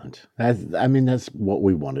 Excellent. That's what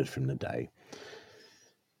we wanted from the day.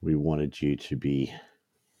 We wanted you to be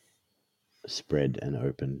spread and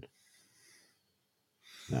open.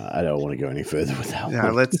 No, I don't want to go any further with that.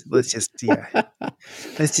 No, let's just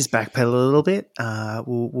let's just backpedal a little bit.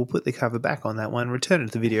 We'll put the cover back on that one. Return it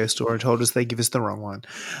to the video store and told us they give us the wrong one.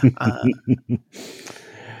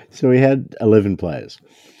 So we had 11 players.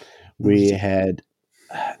 We had,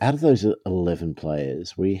 out of those 11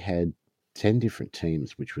 players, we had 10 different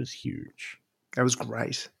teams, which was huge. That was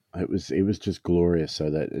great. It was just glorious, so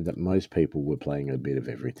that most people were playing a bit of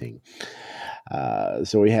everything.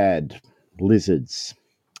 So we had lizards,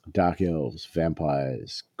 dark elves,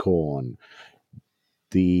 vampires, Khorne.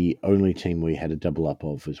 The only team we had a double up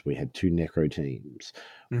of was we had 2 necro teams.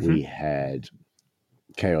 Mm-hmm. We had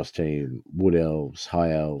chaos team, wood elves,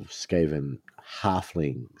 high elves, Skaven,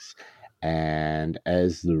 halflings, and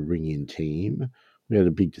as the ring-in team, we had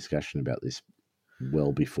a big discussion about this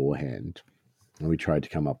well beforehand, and we tried to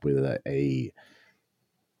come up with a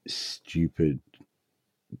stupid,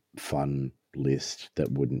 fun list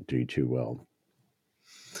that wouldn't do too well.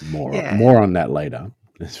 More on that later.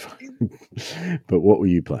 That's fine. But what were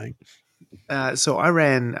you playing? So I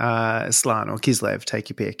ran Slann or Kislev, take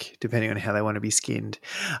your pick, depending on how they want to be skinned.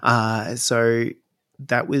 So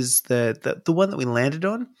that was the one that we landed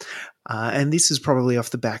on. And this is probably off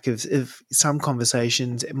the back of some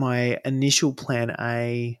conversations. My initial plan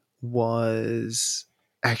A was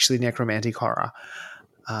actually necromantic horror,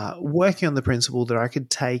 working on the principle that I could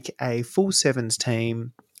take a full sevens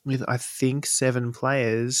team with, I think, 7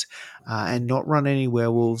 players and not run any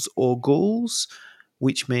werewolves or ghouls,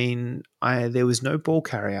 which mean there was no ball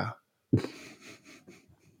carrier.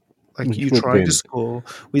 Like Which you tried to score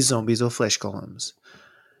with zombies or flesh golems.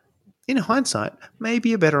 In hindsight,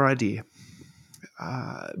 maybe a better idea.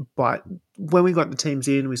 But when we got the teams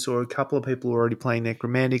in, we saw a couple of people already playing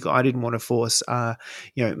necromantic. I didn't want to force,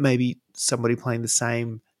 maybe somebody playing the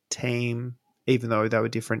same team, even though they were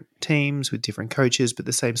different teams with different coaches, but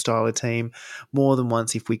the same style of team more than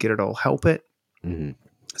once if we could at all help it. Mm-hmm.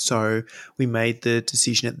 So we made the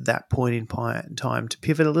decision at that point in time to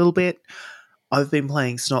pivot a little bit. I've been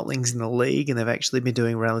playing Snotlings in the league, and they've actually been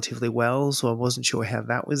doing relatively well, so I wasn't sure how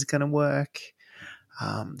that was going to work.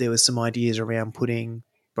 There were some ideas around putting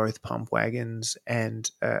both pump wagons and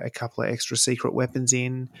a couple of extra secret weapons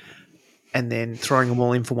in, and then throwing them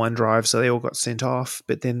all in for one drive, so they all got sent off.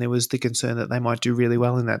 But then there was the concern that they might do really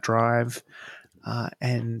well in that drive,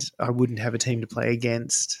 and I wouldn't have a team to play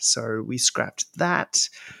against, so we scrapped that.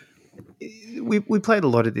 We played a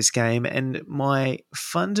lot of this game, and my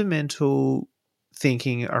fundamental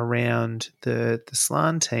thinking around the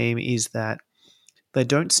Slan team is that they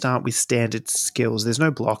don't start with standard skills. There's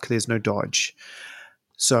no block, there's no dodge.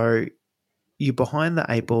 So you're behind the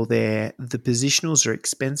 8 ball there. The positionals are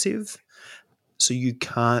expensive, so you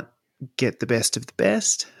can't get the best of the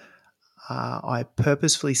best. I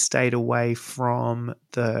purposefully stayed away from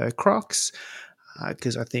the Crocs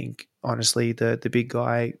because I think, honestly, the big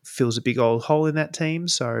guy fills a big old hole in that team,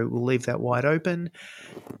 so we'll leave that wide open.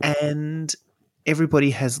 And everybody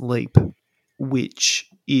has Leap, which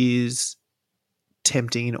is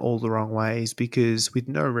tempting in all the wrong ways because with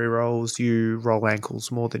no rerolls, you roll ankles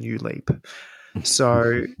more than you leap.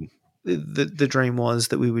 So the dream was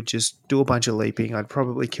that we would just do a bunch of leaping. I'd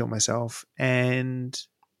probably kill myself, and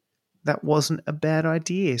that wasn't a bad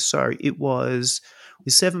idea. So it was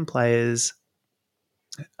with 7 players,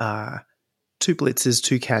 2 blitzers,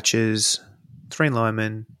 2 catchers, 3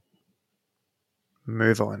 linemen.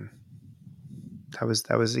 Move on.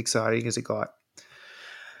 That was exciting as it got.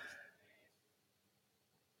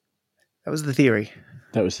 That was the theory.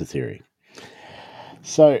 That was the theory.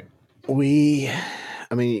 So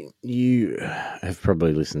you have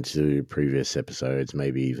probably listened to previous episodes,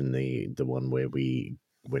 maybe even the one where we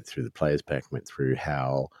went through the players pack, went through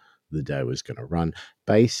how the day was going to run.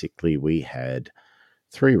 Basically, we had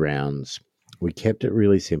 3 rounds. We kept it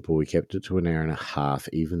really simple. We kept it to an hour and a half,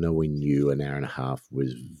 even though we knew an hour and a half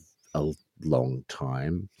was a long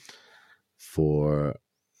time for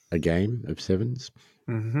a game of sevens.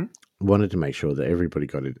 Mm-hmm. Wanted to make sure that everybody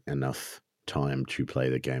got enough time to play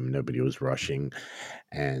the game. Nobody was rushing.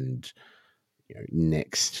 And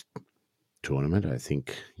next tournament, I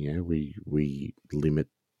think we limit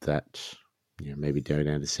that. Maybe go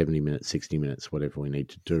down to 70 minutes, 60 minutes, whatever we need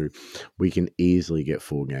to do. We can easily get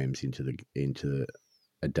 4 games into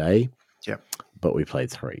a day. Yeah. But we played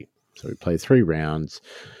 3. So we played 3 rounds,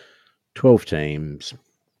 12 teams.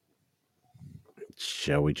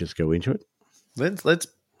 Shall we just go into it? Let's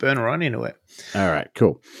burn right into it. All right,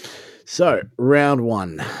 cool. So round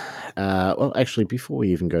 1. Well, actually, before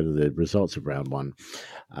we even go to the results of round 1,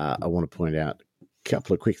 I want to point out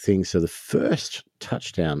couple of quick things. So the first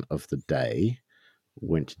touchdown of the day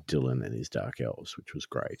went to Dylan and his Dark Elves, which was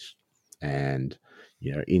great. And,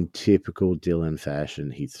 in typical Dylan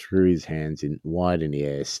fashion, he threw his hands wide in the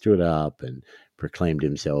air, stood up and proclaimed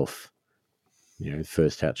himself,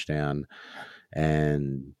 first touchdown.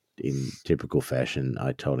 And in typical fashion,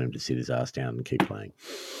 I told him to sit his ass down and keep playing.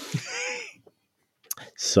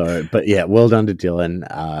 So, but yeah, well done to Dylan.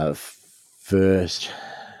 First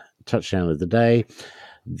touchdown of the day.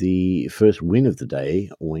 The first win of the day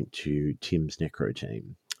went to Tim's Necro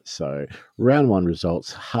team. So round 1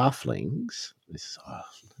 results, Halflings.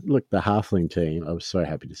 Look, the Halfling team. I was so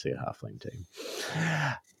happy to see a Halfling team,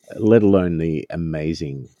 let alone the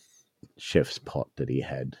amazing chef's pot that he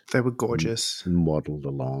had. They were gorgeous. Modeled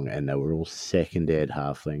along, and they were all second ed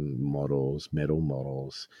Halfling models, metal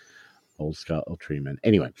models, old Scarlet Treeman.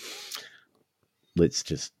 Anyway, let's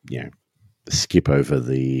just, skip over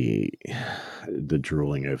the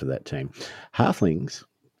drooling over that team. Halflings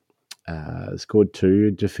scored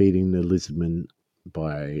 2, defeating the Lizardmen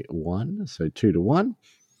by 1, so 2-1.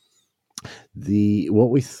 What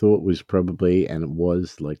we thought was probably, and it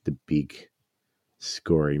was like the big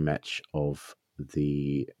scoring match of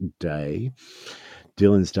the day,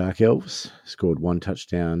 Dylan's Dark Elves scored 1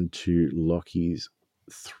 touchdown to Lockie's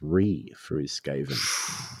 3 for his Skaven.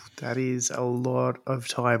 That is a lot of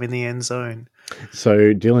time in the end zone.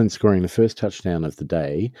 So Dylan scoring the first touchdown of the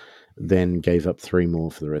day, then gave up 3 more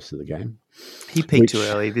for the rest of the game. He peaked too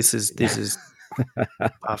early. This is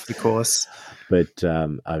half the course. But I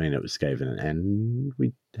mean, it was Skaven, and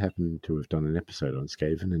we happen to have done an episode on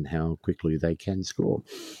Skaven and how quickly they can score.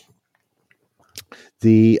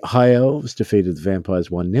 The High Elves defeated the Vampires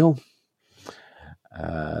 1-0.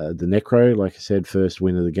 The Necro, like I said, first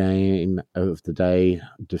win of the game of the day,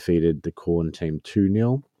 defeated the Khorne team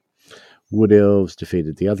 2-0. Wood Elves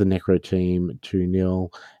defeated the other Necro team 2-0.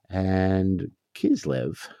 And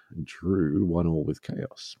Kislev drew 1-1 with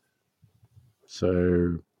Chaos.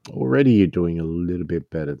 So already you're doing a little bit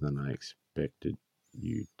better than I expected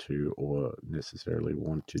you to, or necessarily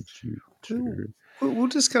wanted you to. We'll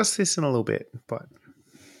discuss this in a little bit, but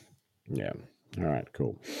yeah. All right,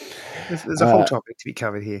 cool. There's a whole topic to be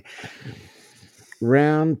covered here.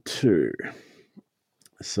 Round 2.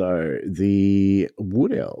 So the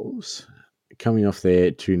Wood Elves, coming off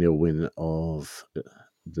their 2-0 win of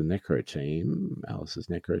the Necro team, Alice's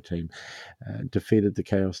Necro team, defeated the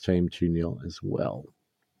Chaos team 2-0 as well.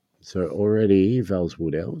 So already Val's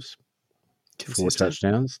Wood Elves, 4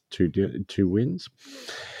 touchdowns, 2 wins.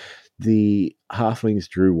 The Halflings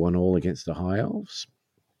drew 1-1 against the High Elves.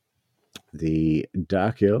 The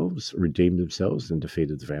Dark Elves redeemed themselves and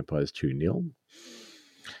defeated the Vampires 2-0.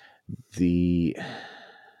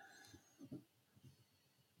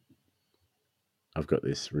 I've got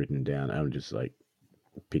this written down. I'm just like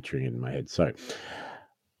picturing it in my head. So,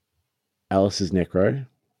 Alice's Necro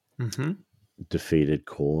defeated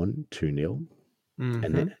Khorne 2-0.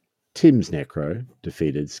 And then Tim's Necro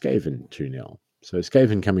defeated Skaven 2-0. So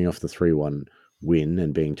Skaven, coming off the 3-1 win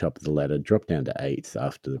and being top of the ladder, dropped down to 8th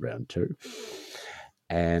after the round 2.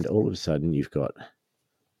 And all of a sudden, you've got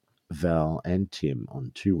Val and Tim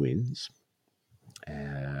on 2 wins,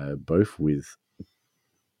 both with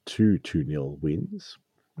 2-0 wins.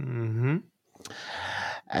 And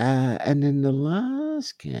then the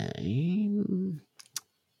last game,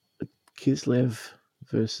 Kislev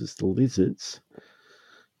versus the Lizards,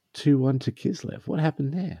 2-1 to Kislev. What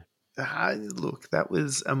happened there? Look, that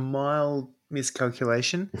was a mild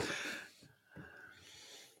miscalculation.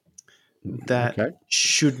 That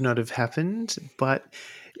should not have happened. But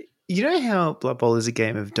you know how Blood Bowl is a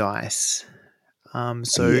game of dice.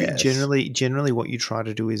 Yes. Generally what you try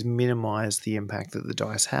to do is minimize the impact that the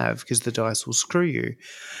dice have, because the dice will screw you.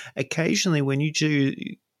 Occasionally, when you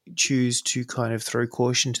choose to kind of throw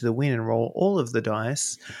caution to the wind and roll all of the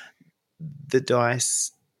dice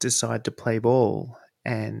decide to play ball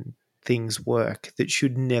and things work that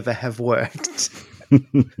should never have worked.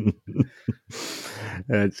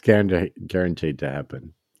 It's guaranteed to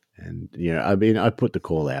happen. And, you know, I mean, I put the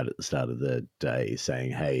call out at the start of the day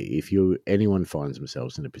saying, hey, if anyone finds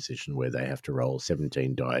themselves in a position where they have to roll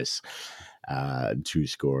 17 dice to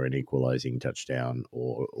score an equalizing touchdown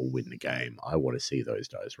or win the game, I want to see those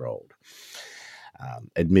dice rolled.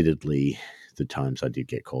 Admittedly, the times I did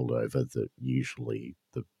get called over, usually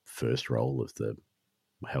the first roll of the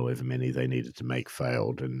however many they needed to make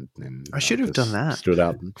failed, and I should have done that. Stood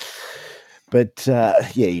up. But,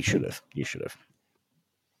 yeah, you should have.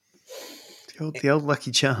 The old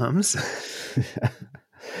Lucky Charms.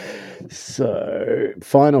 So,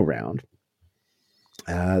 final round.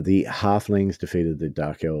 The Halflings defeated the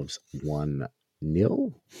Dark Elves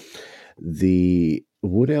 1-0. The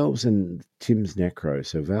Wood Elves and Tim's Necro,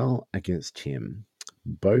 so Val against Tim,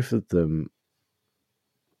 both of them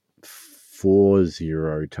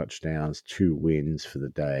 4-0 touchdowns, 2 wins for the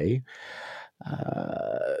day.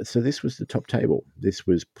 So this was the top table. This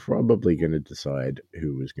was probably going to decide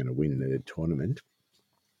who was going to win the tournament.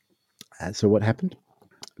 So what happened?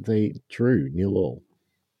 They drew 0-0.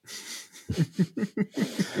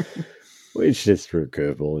 Which just threw a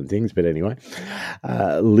curveball and things. But anyway,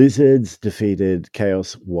 Lizards defeated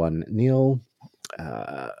Chaos 1-0.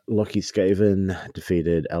 Lockie Skaven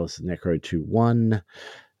defeated Alice Necro 2-1.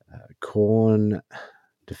 Khorne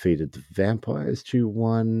defeated the Vampires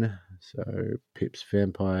 2-1. So Pip's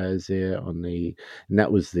Vampires there and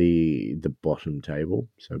that was the bottom table.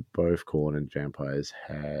 So both Khorne and Vampires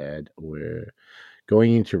were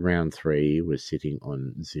going into round 3, were sitting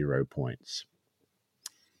on 0 points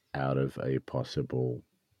out of a possible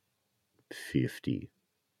 50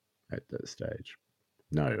 at that stage.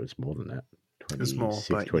 No, it was more than that.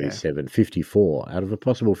 26, 27, 54. Out of a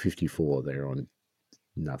possible 54, they're on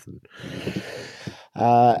nothing.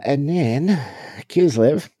 And then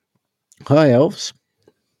Kislev, High Elves,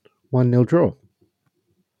 1-0 draw.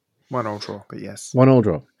 1-1 draw, but yes. 1-1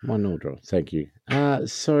 draw. 1-1 draw. Thank you.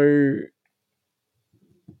 So,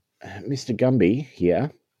 Mr. Gumby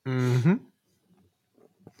here. Mm-hmm.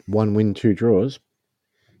 1 win, 2 draws.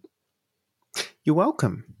 You're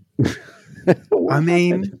welcome. I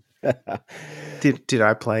mean, did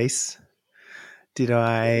I place? Did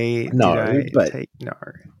I take? No.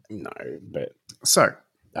 But So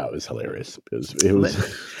that was hilarious. It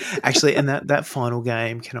was actually, and that final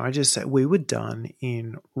game, can I just say we were done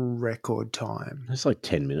in record time? It's like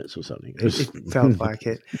 10 minutes or something. It felt like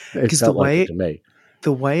it. It felt like it to me.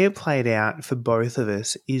 The way it played out for both of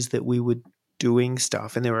us is that we were doing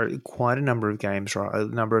stuff, and there were quite a number of games, right? A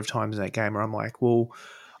number of times in that game where I'm like, well,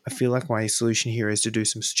 I feel like my solution here is to do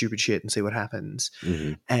some stupid shit and see what happens.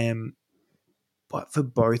 Mm-hmm. But for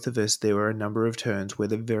both of us, there were a number of turns where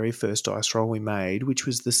the very first dice roll we made, which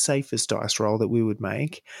was the safest dice roll that we would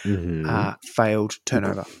make, failed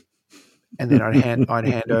turnover. And then I'd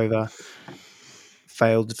hand over,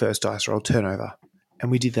 failed the first dice roll, turnover.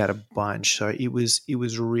 And we did that a bunch. So it was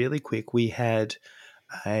really quick. We had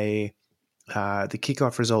the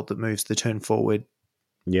kickoff result that moves the turn forward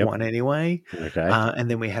one anyway. Okay.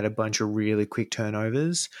 And then we had a bunch of really quick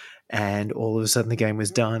turnovers, and all of a sudden the game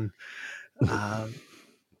was done.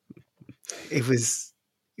 It was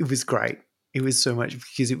great. It was so much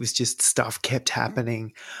because it was just stuff kept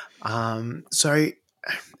happening.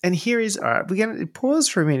 And here is, all right, we're going to pause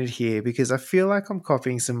for a minute here because I feel like I'm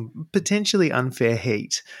copying some potentially unfair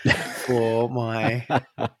heat for my.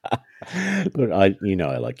 Look, I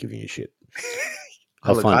like giving you shit.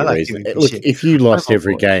 I'll Look, find I a like reason. giving you Look, shit. if you lost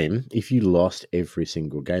every game, if you lost every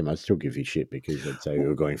single game, I'd still give you shit because I'd say you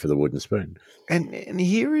were going for the wooden spoon. And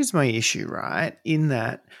here is my issue, right? In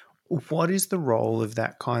that, what is the role of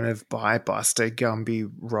that kind of buy-buster Gumby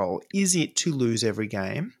role? Is it to lose every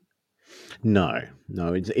game? No,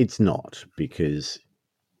 it's not, because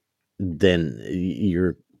then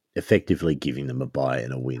you're effectively giving them a buy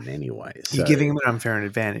and a win anyway. So you're giving them an unfair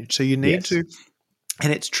advantage. So you need to,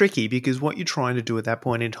 and it's tricky because what you're trying to do at that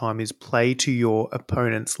point in time is play to your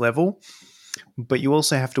opponent's level, but you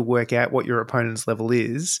also have to work out what your opponent's level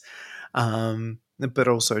is, but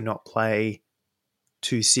also not play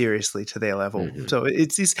too seriously to their level. Mm-hmm. So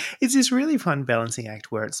it's this really fun balancing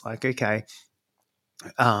act where it's like, okay,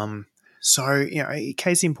 so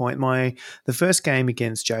case in point, the first game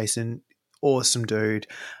against Jason, awesome dude,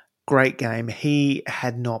 great game. He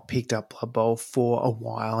had not picked up Blood Bowl for a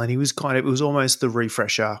while, and it was almost the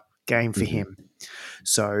refresher game for him.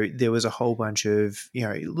 So there was a whole bunch of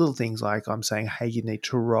little things like I'm saying, hey, you need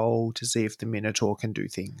to roll to see if the Minotaur can do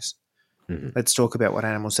things. Let's talk about what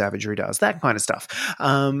Animal Savagery does, that kind of stuff,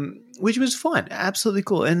 which was fun, absolutely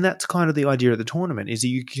cool. And that's kind of the idea of the tournament, is that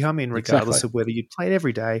you come in regardless of whether you'd played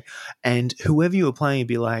every day, and whoever you were playing would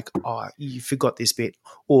be like, oh, you forgot this bit,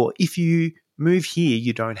 or if you move here,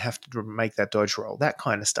 you don't have to make that dodge roll, that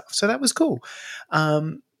kind of stuff. So that was cool.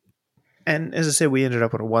 And as I said, we ended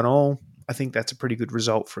up on a 1-1. I think that's a pretty good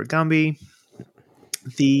result for a Gumby.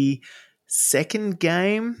 The second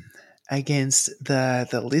game against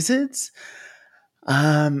the Lizards. So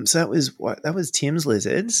that was Tim's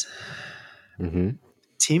Lizards. Mm-hmm.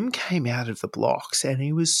 Tim came out of the blocks and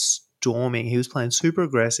he was storming. He was playing super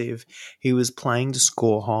aggressive. He was playing to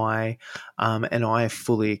score high, and I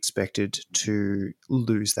fully expected to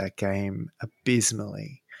lose that game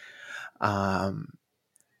abysmally. But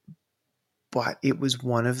it was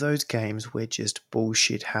one of those games where just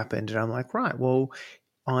bullshit happened, and I'm like, right, well,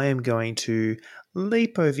 I am going to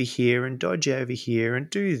leap over here and dodge over here and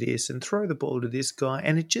do this and throw the ball to this guy.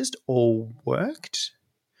 And it just all worked.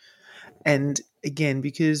 And again,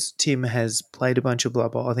 because Tim has played a bunch of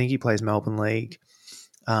Blood Bowl, I think he plays Melbourne League.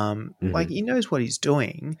 Like, he knows what he's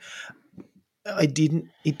doing. It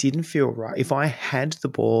didn't feel right. If I had the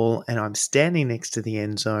ball and I'm standing next to the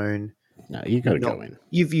end zone, no, you got to go in.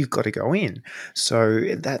 You've got to go in. So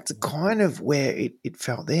that's kind of where it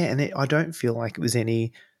felt there. And I don't feel like it was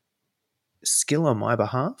any skill on my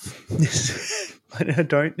behalf. I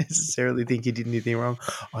don't necessarily think he did anything wrong.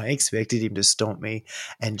 I expected him to stomp me,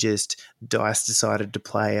 and just dice decided to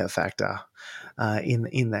play a factor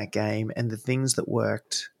in that game. And the things that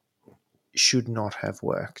worked should not have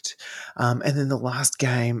worked. And then the last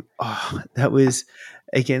game, that was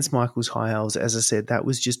against Michael's High Elves. As I said, that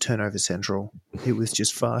was just turnover central. It was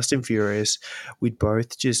just fast and furious. We'd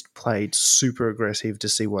both just played super aggressive to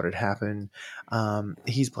see what had happened.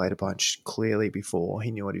 He's played a bunch clearly before.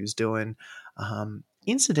 He knew what he was doing.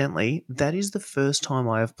 Incidentally, that is the first time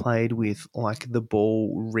I have played with like the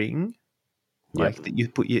ball ring, like that you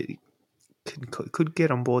put could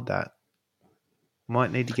get on board that.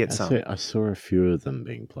 Might need to get some. I saw a few of them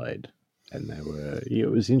being played. and they were. Yeah,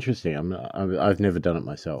 it was interesting. I've never done it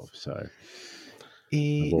myself, so I've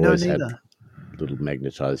No, always had neither. little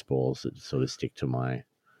magnetized balls that sort of stick to my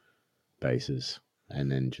bases,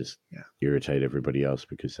 and then just Yeah. irritate everybody else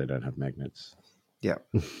because they don't have magnets. Yeah.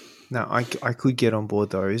 No, I could get on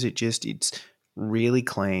board those. It's really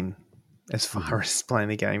clean as far as playing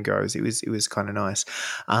the game goes. It was kind of nice.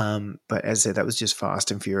 But as I said, that was just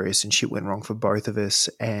fast and furious, and shit went wrong for both of us,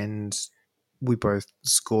 and we both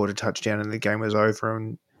scored a touchdown, and the game was over,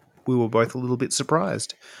 and we were both a little bit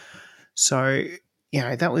surprised. So,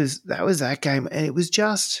 that was that game, and it was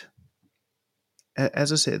just,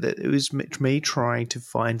 as I said, that it was me trying to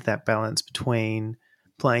find that balance between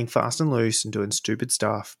playing fast and loose and doing stupid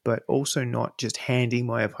stuff, but also not just handing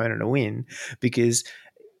my opponent a win, because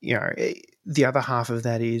the other half of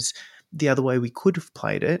that is the other way we could have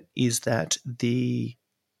played it is that the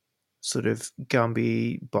sort of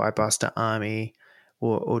Gumby, Buybuster army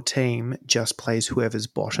or team just plays whoever's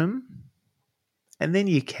bottom, and then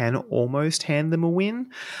you can almost hand them a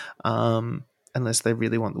win, unless they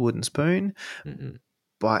really want the wooden spoon. Mm-hmm.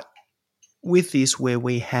 But with this, where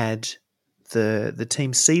we had the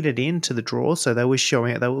team seeded into the draw, so they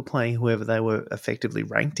were playing whoever they were effectively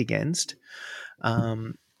ranked against.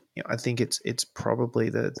 I think it's probably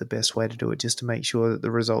the best way to do it, just to make sure that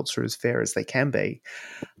the results are as fair as they can be.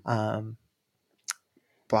 But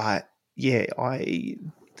yeah,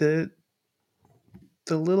 the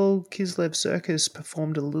little Kislev Circus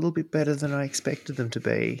performed a little bit better than I expected them to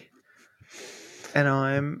be, and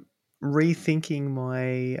I'm rethinking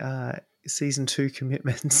my season 2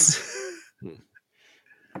 commitments.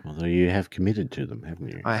 Although you have committed to them, haven't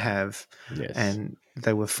you? I have, Yes. and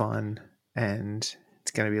they were fun, and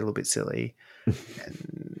it's going to be a little bit silly,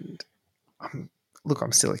 and I'm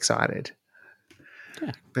still excited.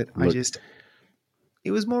 Yeah. But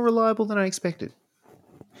it was more reliable than I expected.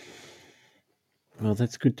 Well,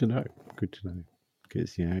 that's good to know. Good to know.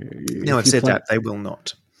 Because, Now, I've said that, they will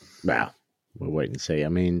not. Well, we'll wait and see. I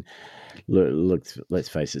mean, look, let's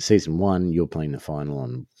face it. Season 1, you're playing the final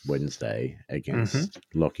on Wednesday against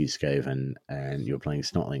Lockie Skaven, and you're playing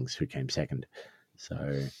Snotlings, who came second.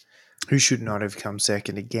 So, who should not have come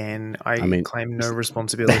second again? I claim no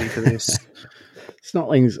responsibility for this.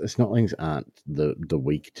 Snotlings aren't the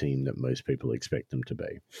weak team that most people expect them to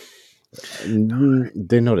be. No.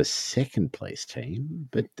 They're not a second place team,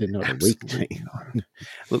 but they're not Absolutely a weak team. Not.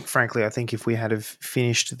 Look, frankly, I think if we had have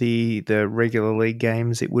finished the regular league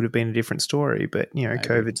games, it would have been a different story. But Maybe.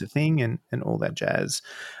 COVID's a thing and all that jazz.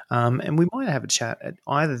 And we might have a chat at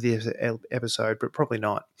either this episode, but probably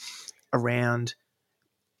not, around,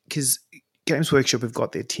 because Games Workshop have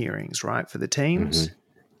got their tierings, right, for the teams. Mm-hmm.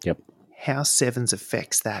 Yep. How Sevens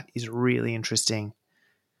affects that is really interesting.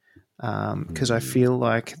 Because I feel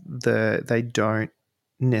like they don't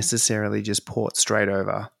necessarily just port straight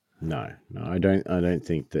over. No, I don't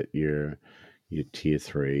think that your tier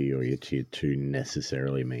 3 or your tier 2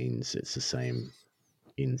 necessarily means it's the same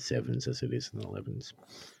in 7s as it is in 11s.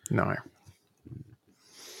 No.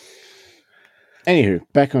 Anywho,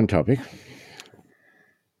 back on topic.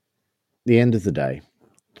 The end of the day,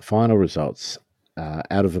 final results,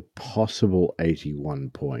 out of a possible 81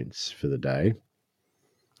 points for the day,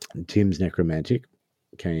 Tim's Necromantic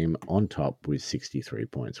came on top with 63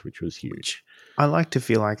 points, which was huge. I like to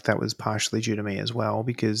feel like that was partially due to me as well,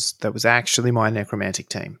 because that was actually my Necromantic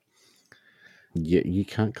team. Yeah, you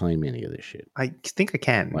can't claim any of this shit. I think I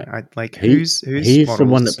can. He's models? The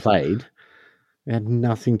one that played. It had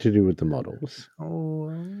nothing to do with the models. Oh,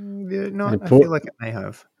 no, I feel like it may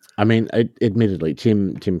have. I mean, admittedly,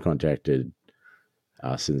 Tim contacted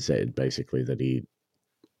us and said basically that he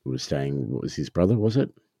was staying. What was his brother? Was it?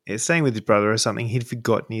 Yeah, staying with his brother or something. He'd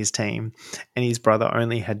forgotten his team, and his brother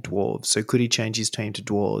only had dwarves. So could he change his team to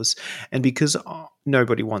dwarves? And because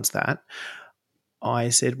nobody wants that, I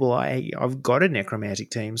said, well, I've got a necromantic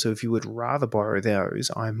team, so if you would rather borrow those,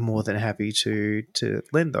 I'm more than happy to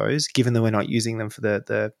lend those, given that we're not using them for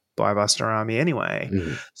the Buybuster army anyway.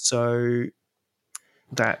 Mm-hmm. So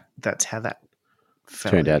that's how that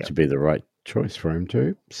turned out to be the right choice for him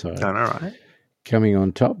too. So done all right. Coming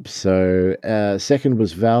on top. So second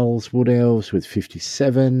was Val's Wood Elves with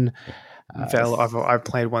 57. Val, I've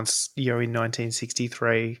played once, in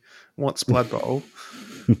 1963. What's Blood Bowl?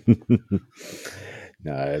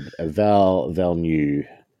 No, Val knew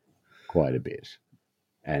quite a bit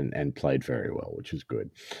and played very well, which was good.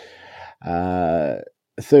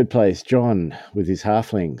 Third place, John with his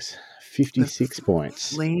Halflings, 56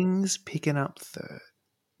 points. Halflings picking up third.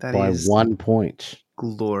 That by is 1 point.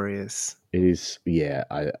 Glorious. It is, yeah.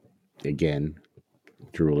 Again,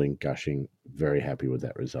 drooling, gushing, very happy with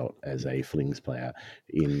that result as a Flings player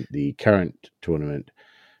in the current tournament,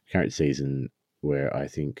 current season, where I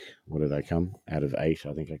think, what did I come out of 8?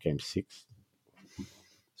 I think I came 6,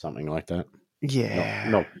 something like that.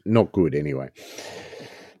 Yeah. Not good anyway.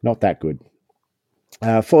 Not that good.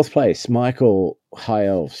 Fourth place, Michael High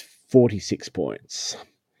Elves, 46 points.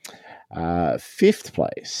 Fifth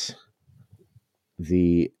place,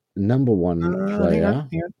 the number one Hang on. player,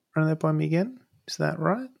 Run that by me again. Is that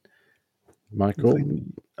right? Michael.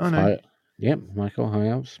 Oh, no. Yep, Michael High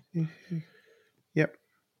Elves. Yep.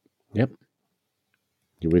 Yep.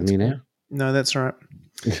 You with me now? No, that's right.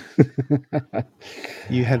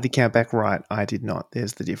 You had the count back right. I did not.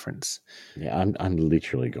 There's the difference. Yeah, I'm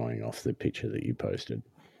literally going off the picture that you posted.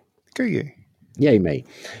 Go you. Yay, me.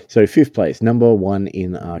 So fifth place, number one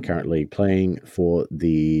in our current league, playing for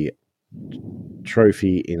the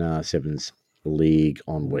trophy in our Sevens league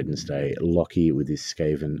on Wednesday. Lockie with his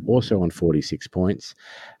Skaven, also on 46 points.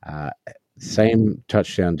 Same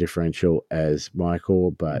touchdown differential as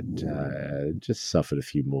Michael, but just suffered a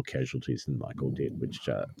few more casualties than Michael did, which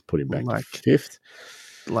put him back to fifth.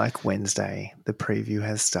 Like Wednesday, the preview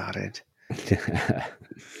has started.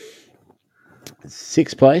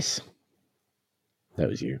 Sixth place. That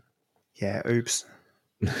was you. Yeah, oops.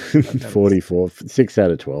 44, 6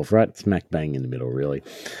 out of 12, right? Smack bang in the middle, really.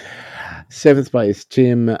 Seventh place,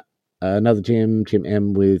 Tim, another Tim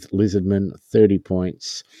M with Lizardman, 30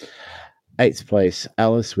 points. Eighth place,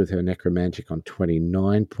 Alice with her Necromantic on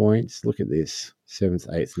 29 points. Look at this. Seventh,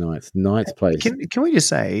 eighth, ninth. Ninth place. Can we just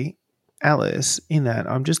say, Alice, in that,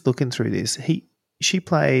 I'm just looking through this. She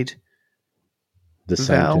played the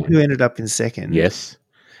Val, who ended up in second. Yes.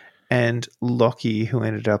 And Lockie, who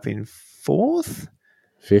ended up in fourth.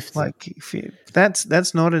 Fifth.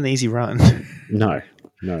 That's not an easy run. No.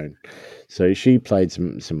 So she played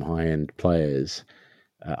some high-end players,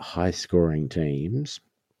 high-scoring teams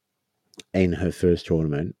in her first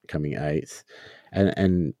tournament, coming eighth,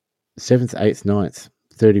 and seventh, eighth, ninth,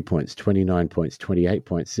 30 points, 29 points, 28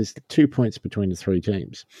 points. There's 2 points between the three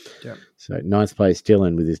teams. Yep. So ninth place,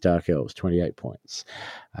 Dylan with his Dark Elves, 28 points.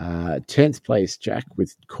 10th place, Jack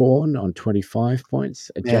with Khorne on 25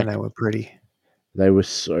 points. Man, they were pretty. They were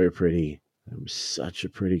so pretty. It was such a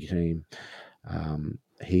pretty team.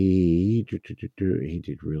 He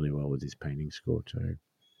did really well with his painting score too.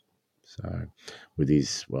 So with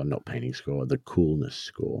his, well, not painting score, the coolness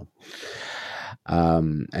score.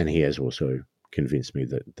 And he has also convinced me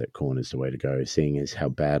that Khorne is the way to go, seeing as how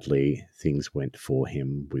badly things went for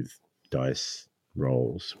him with dice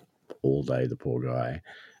rolls all day, the poor guy.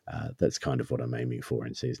 That's kind of what I'm aiming for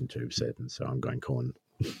in season 2 of 7. So I'm going Khorne.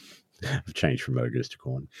 I've changed from Ogres to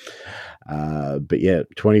Khorne. But yeah,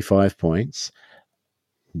 25 points.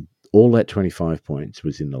 All that 25 points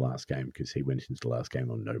was in the last game because he went into the last game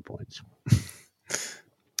on no points.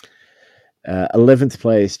 11th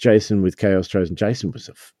place, Jason with Chaos Chosen. Jason was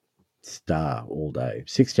a star all day.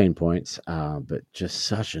 16 points, but just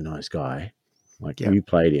such a nice guy. You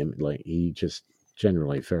played him, like he just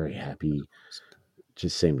generally very happy.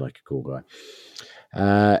 Just seemed like a cool guy.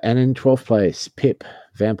 And in 12th place, Pip,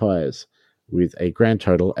 Vampires, with a grand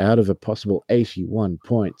total out of a possible 81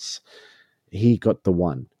 points. He got the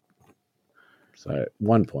 1. So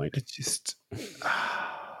 1 point. It's just...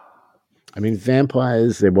 I mean,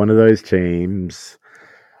 Vampires, they're one of those teams.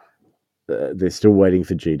 They're still waiting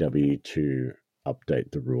for GW to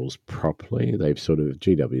update the rules properly.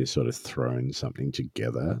 GW has sort of thrown something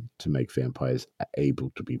together to make Vampires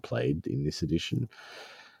able to be played in this edition.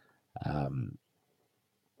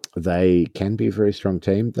 They can be a very strong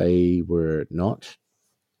team. They were not.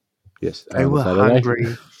 Yes, they were hungry.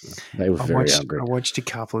 They were very hungry. I watched a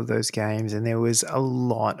couple of those games, and there was a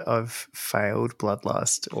lot of failed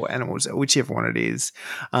Bloodlust or Animals, whichever one it is,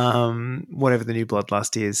 whatever the new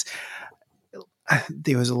Bloodlust is.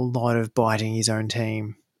 There was a lot of biting his own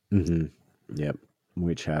team. Mm-hmm. Yep,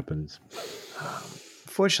 which happens.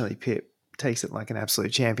 Fortunately, Pip takes it like an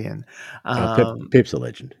absolute champion. Pip's a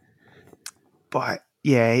legend. But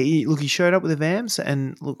yeah, he showed up with the Vamps,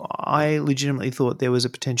 and look, I legitimately thought there was a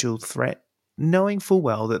potential threat, knowing full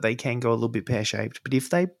well that they can go a little bit pear-shaped. But if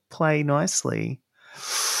they play nicely,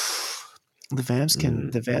 the Vamps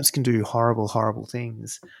can do horrible, horrible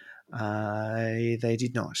things. They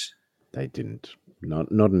did not. They didn't. Not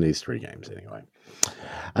in these 3 games anyway.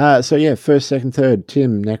 So yeah, first, second, third,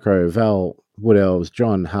 Tim, Necro, Val, Wood Elves,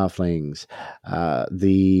 John, Halflings.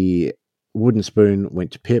 The Wooden Spoon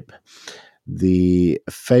went to Pip. The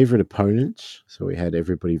favourite opponent, so we had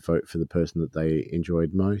everybody vote for the person that they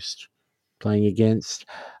enjoyed most playing against.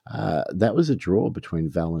 That was a draw between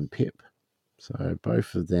Val and Pip. So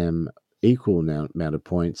both of them equal amount of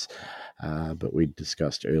points. But we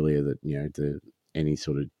discussed earlier that any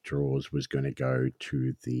sort of draws was going to go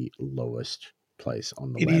to the lowest place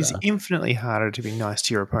on the It ladder. is infinitely harder to be nice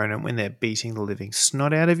to your opponent when they're beating the living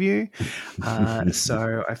snot out of you.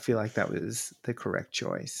 So I feel like that was the correct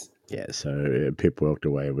choice. Yeah, so Pip walked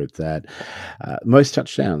away with that. Most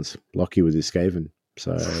touchdowns, Lockie with his Skaven.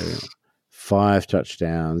 So 5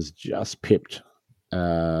 touchdowns, just pipped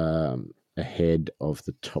ahead of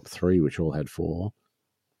the top 3, which all had 4.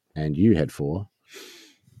 And you had 4.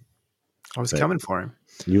 I was coming for him.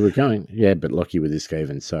 You were going, yeah, but Lockie with his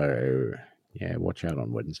Skaven. So, yeah, watch out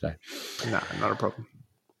on Wednesday. No, not a problem.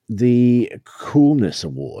 The Coolness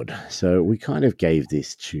Award. So we kind of gave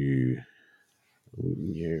this to,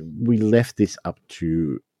 we left this up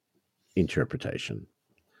to interpretation.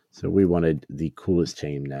 So we wanted the coolest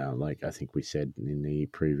team now, like I think we said in the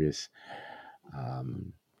previous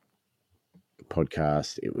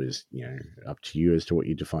podcast. It was, up to you as to what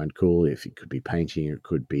you defined cool. If it could be painting, it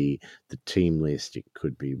could be the team list, it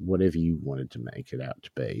could be whatever you wanted to make it out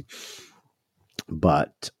to be.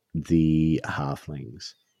 But the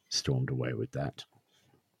halflings stormed away with that.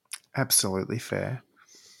 Absolutely fair.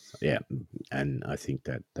 Yeah, and I think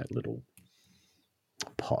that little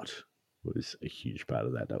pot was a huge part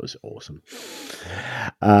of that. That was awesome.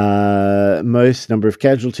 Most number of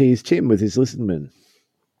casualties, Tim with his listenmen.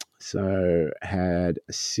 So had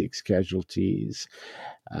 6 casualties.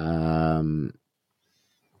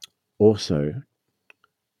 Also,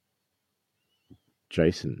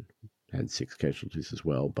 Jason had 6 casualties as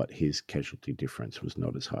well, but his casualty difference was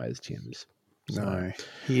not as high as Tim's. So, no,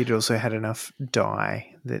 he had also had enough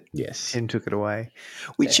die that Tim took it away,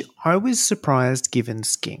 which I was surprised given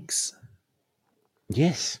skinks.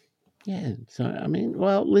 Yes. Yeah. So, I mean,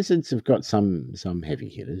 well, lizards have got some heavy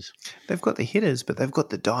hitters. They've got the hitters, but they've got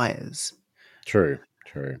the diers. True.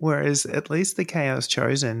 Whereas at least the Chaos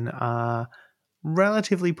Chosen are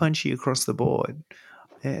relatively punchy across the board.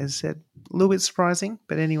 It's a little bit surprising,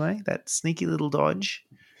 but anyway, that sneaky little dodge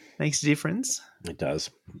makes a difference. It does.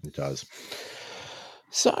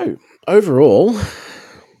 So, overall,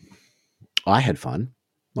 I had fun.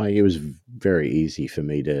 Like, it was very easy for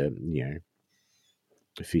me to,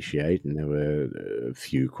 officiate, and there were a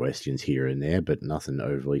few questions here and there, but nothing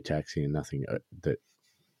overly taxing and nothing that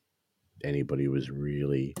anybody was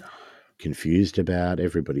really confused about.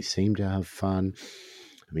 Everybody seemed to have fun.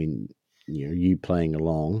 I mean, you playing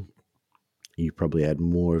along, you probably had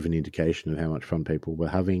more of an indication of how much fun people were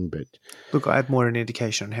having. But look, I had more an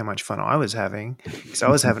indication on how much fun I was having because I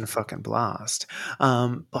was having a fucking blast.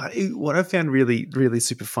 But what I found really, really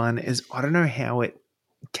super fun is I don't know how it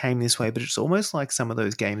came this way, but it's almost like some of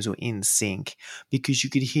those games were in sync because you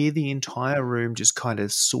could hear the entire room just kind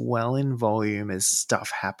of swell in volume as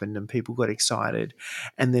stuff happened and people got excited,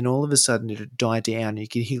 and then all of a sudden it died down. You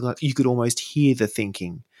could hear, you could almost hear the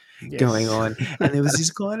thinking going on, and there was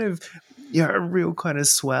this kind of a real kind of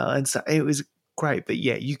swell, and so it was great. But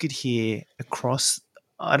yeah, you could hear across.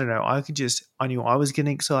 I don't know. I knew I was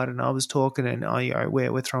getting excited and I was talking and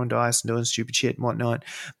we're throwing dice and doing stupid shit and whatnot,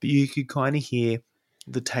 but you could kind of hear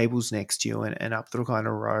the tables next to you and up the kind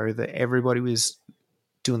of row that everybody was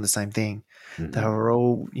doing the same thing. Mm-hmm. They were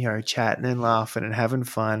all, chatting and laughing and having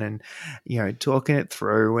fun and, talking it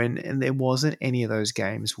through. And there wasn't any of those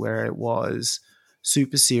games where it was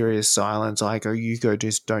super serious silence. I go, you go,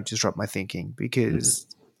 just don't disrupt my thinking, because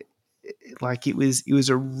it was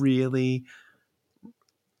a really,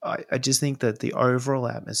 I just think that the overall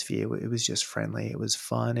atmosphere, it was just friendly. It was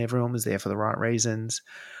fun. Everyone was there for the right reasons.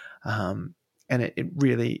 And it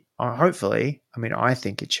really, hopefully, I mean, I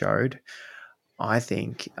think it showed. I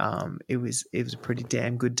think it was a pretty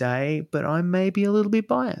damn good day, but I may be a little bit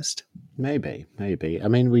biased. Maybe. I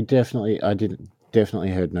mean, I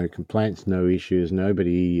definitely heard no complaints, no issues,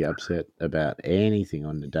 nobody upset about anything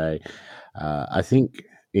on the day. I think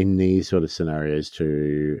in these sort of scenarios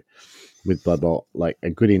too, with Blood Bowl, like a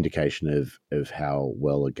good indication of how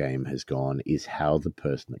well a game has gone is how the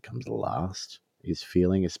person that comes last is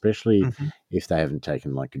feeling, especially if they haven't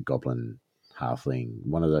taken like a goblin, halfling,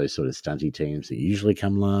 one of those sort of stunty teams that usually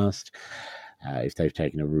come last. If they've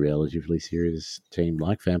taken a relatively serious team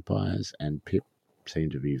like vampires, and Pip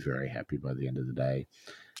seemed to be very happy by the end of the day.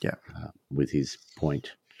 Yeah, with his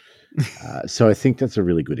point. So I think that's a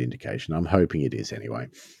really good indication. I'm hoping it is anyway.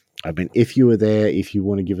 I mean, if you were there, if you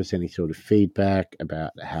want to give us any sort of feedback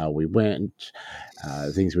about how we went,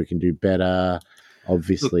 things we can do better.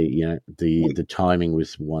 Obviously, the timing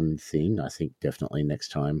was one thing. I think definitely next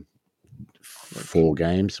time, 4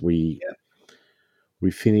 games. We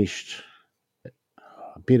finished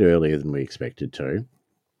a bit earlier than we expected to,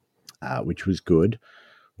 which was good.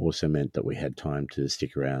 also meant that we had time to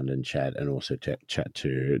stick around and chat, and also chat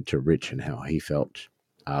to Rich and how he felt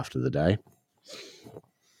after the day.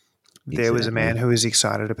 There was a man who was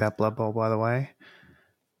excited about Blood Bowl, by the way.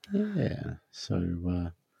 Yeah.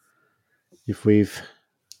 So if we've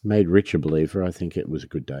made Rich a believer, I think it was a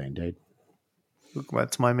good day indeed. Look,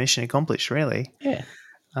 that's my mission accomplished, really. Yeah.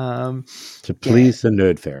 To please the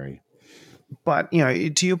Nerd Fairy. But,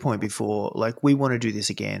 to your point before, like, we want to do this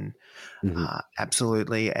again. Mm-hmm.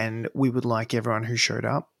 Absolutely. And we would like everyone who showed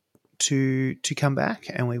up to come back,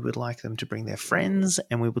 and we would like them to bring their friends,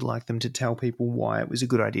 and we would like them to tell people why it was a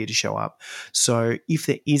good idea to show up. So if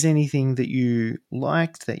there is anything that you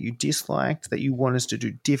liked, that you disliked, that you want us to do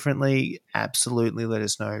differently, absolutely let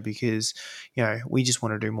us know, because we just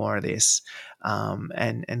want to do more of this,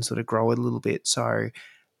 and sort of grow it a little bit. So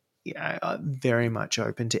I'm very much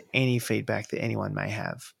open to any feedback that anyone may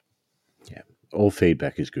have. Yeah, all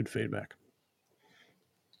feedback is good feedback.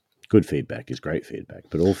 Good feedback is great feedback,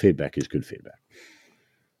 but all feedback is good feedback.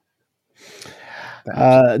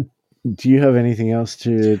 Do you have anything else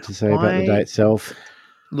to say about the day itself?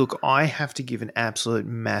 Look, I have to give an absolute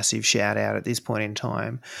massive shout out at this point in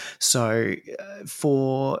time. So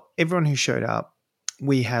for everyone who showed up,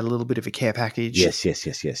 we had a little bit of a care package.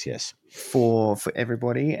 Yes. For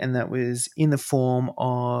everybody, and that was in the form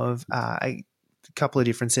of a couple of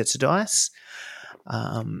different sets of dice.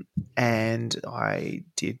 And I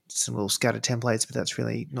did some little scattered templates, but that's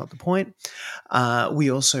really not the point.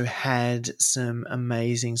 We also had some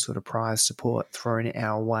amazing sort of prize support thrown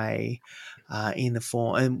our way in the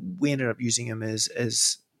form, and we ended up using them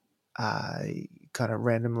as kind of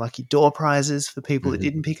random lucky door prizes for people that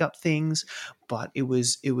didn't pick up things. But it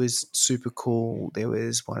was super cool. There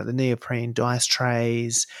was one of the neoprene dice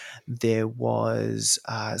trays. There was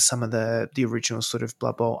some of the original sort of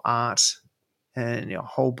Blood Bowl art, and a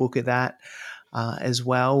whole book of that as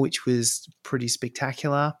well, which was pretty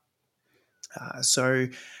spectacular. So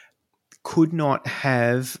could not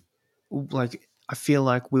have, like, I feel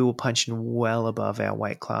like we were punching well above our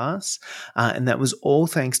weight class, and that was all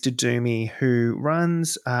thanks to Doomy, who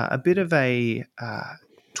runs a bit of a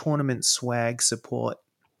tournament swag support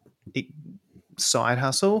side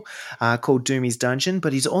hustle called Doomy's Dungeon,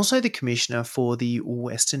 but he's also the commissioner for the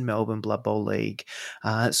Western Melbourne Blood Bowl League.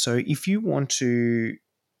 So if you want to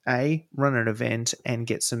run an event and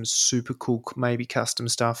get some super cool, maybe custom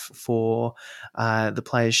stuff for the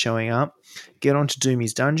players showing up, get onto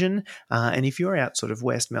Doomy's Dungeon. And if you're out sort of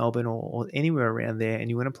West Melbourne or anywhere around there and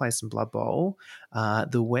you want to play some Blood Bowl,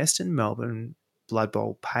 the Western Melbourne Blood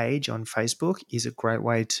Bowl page on Facebook is a great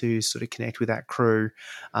way to sort of connect with that crew.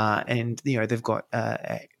 And, they've got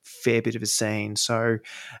a fair bit of a scene. So,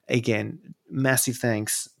 again, massive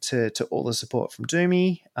thanks to all the support from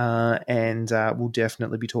Doomy. And we'll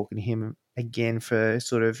definitely be talking to him again for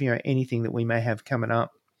sort of, anything that we may have coming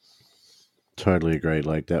up. Totally agree.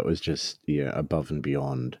 Like, that was just, above and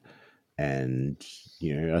beyond. And,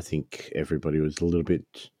 I think everybody was a little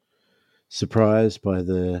bit surprised by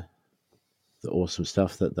the awesome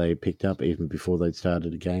stuff that they picked up even before they'd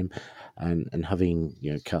started a game, and having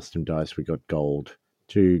custom dice. We got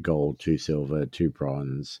two silver, 2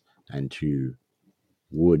 bronze, and 2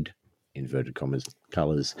 wood inverted commas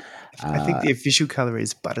colors. I think the official color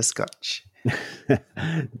is butterscotch.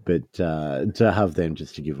 But to have them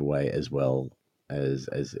just to give away as well as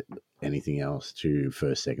anything else to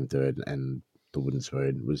first, second, third, and the wooden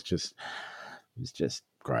sword was just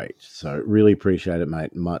great. So really appreciate it,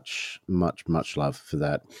 mate. Much love for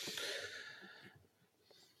that.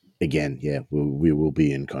 Again, we will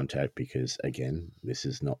be in contact, because again, this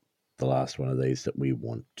is not the last one of these that we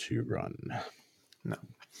want to run. No.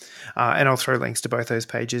 And I'll throw links to both those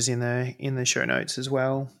pages in the show notes as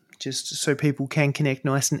well, just so people can connect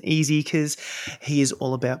nice and easy, because he is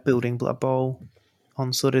all about building Blood Bowl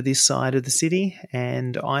on sort of this side of the city,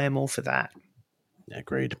 and I am all for that.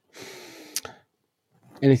 Agreed.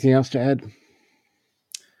 Anything else to add?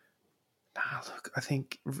 Look, I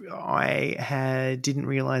think I didn't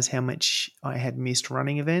realize how much I had missed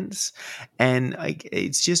running events, and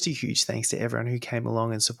it's just a huge thanks to everyone who came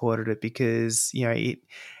along and supported it, because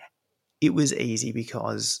it was easy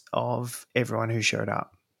because of everyone who showed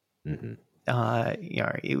up. Mm-hmm.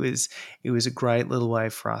 It was a great little way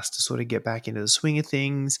for us to sort of get back into the swing of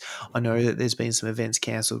things. I know that there's been some events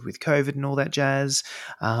cancelled with COVID and all that jazz,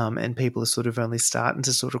 and people are sort of only starting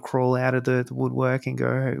to sort of crawl out of the woodwork and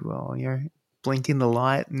go, well, blink in the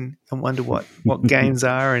light and wonder what games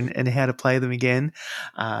are and how to play them again.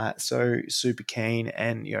 So super keen,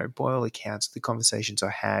 and by all accounts, the conversations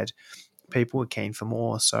I had people are keen for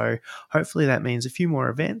more. So hopefully that means a few more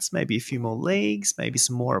events, maybe a few more leagues, maybe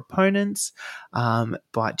some more opponents.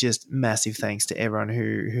 But just massive thanks to everyone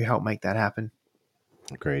who helped make that happen.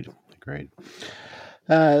 Agreed.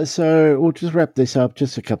 So we'll just wrap this up.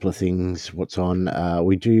 Just a couple of things. What's on?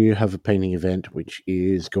 We do have a painting event which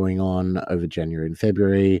is going on over January and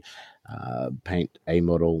February. Paint a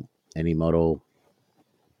model, any model,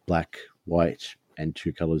 black, white, and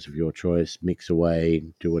 2 colors of your choice. Mix away,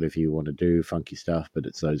 do whatever you want to do, funky stuff, but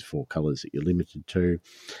it's those 4 colors that you're limited to.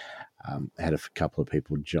 Had a couple of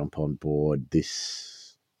people jump on board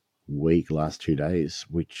this week, last 2 days,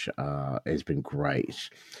 which has been great.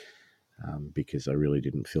 Because I really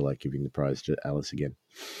didn't feel like giving the prize to Alice again.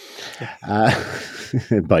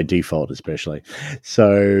 By default, especially.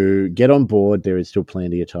 So get on board. There is still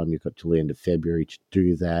plenty of time. You've got till the end of February to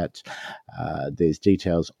do that. There's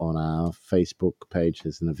details on our Facebook page.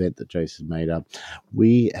 There's an event that Jason made up.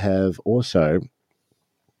 We have also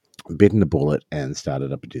bitten the bullet and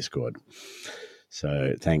started up a Discord.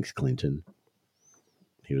 So thanks, Clinton.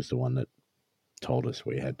 He was the one that told us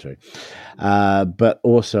we had to. But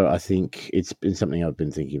also, I think it's been something I've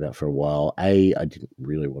been thinking about for a while. I didn't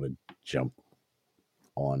really want to jump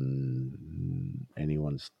on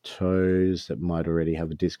anyone's toes that might already have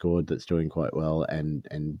a Discord that's doing quite well and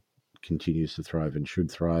continues to thrive and should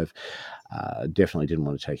thrive. Definitely didn't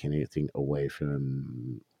want to take anything away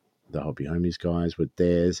from the Hobby Homies guys with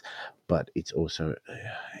theirs, but it's also,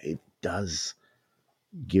 it does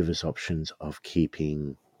give us options of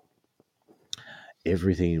keeping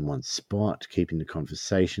everything in one spot, keeping the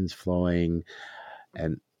conversations flowing.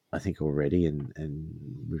 And I think already, and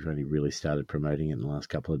we've only really started promoting it in the last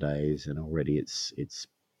couple of days, and already it's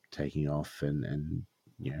taking off, and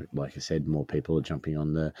you know, like I said, more people are jumping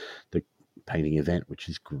on the painting event, which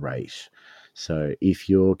is great. So if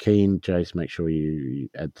you're keen, Jace, make sure you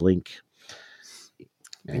add the link.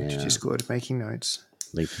 Link to Discord, making notes.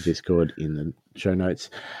 Link to Discord in the show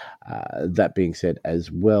notes. That being said,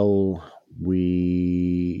 as well,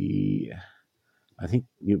 I think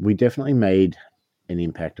we definitely made an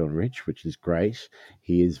impact on Rich, which is great.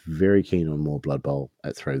 He is very keen on more Blood Bowl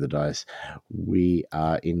at Throw the Dice. We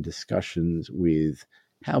are in discussions with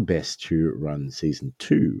how best to run Season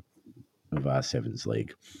 2 of our Sevens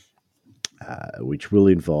League, which will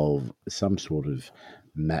involve some sort of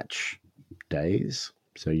match days.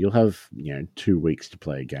 So you'll have 2 weeks to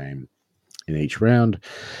play a game in each round.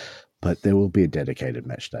 But there will be a dedicated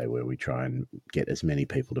match day where we try and get as many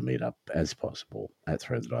people to meet up as possible at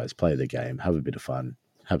Throw the Dice, play the game, have a bit of fun,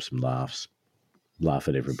 have some laughs, laugh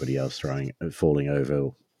at everybody else falling over,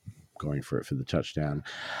 going for it for the touchdown.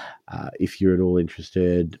 If you're at all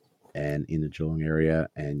interested and in the Geelong area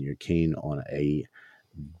and you're keen on a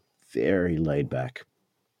very laid-back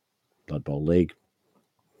Blood Bowl league,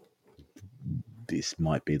 this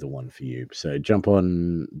might be the one for you. So jump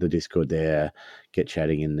on the Discord there, get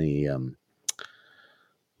chatting in the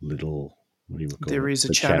little, what do you call it? There is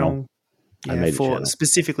a channel.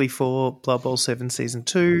 Specifically for Blood Bowl 7 Season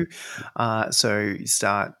 2. So you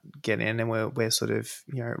start getting in, and we're sort of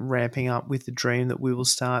ramping up with the dream that we will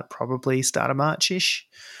probably start of March-ish.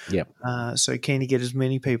 Yep. So keen to get as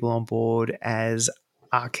many people on board as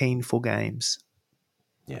are keen for games.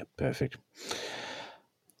 Yeah, perfect.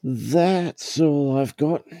 That's all I've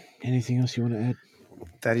got. Anything else you want to add?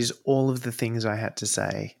 That is all of the things I had to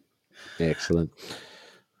say. Excellent.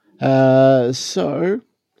 So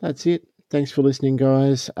that's it. Thanks for listening,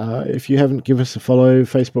 guys. If you haven't, give us a follow.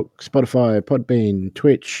 Facebook, Spotify, Podbean,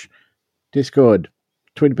 Twitch, Discord,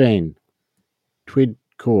 Twidbean,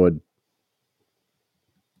 Twidcord,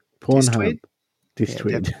 Pornhub,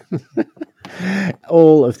 Distwid.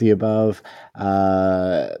 All of the above.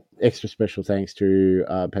 Extra special thanks to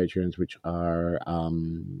our Patreons, which are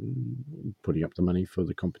putting up the money for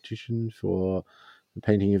the competition for the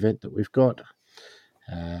painting event that we've got.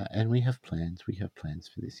 And we have plans. We have plans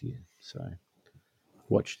for this year. So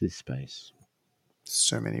watch this space.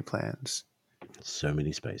 So many plans. So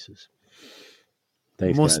many spaces.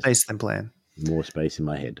 Thanks, More guys. Space than plan. More space in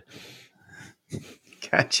my head.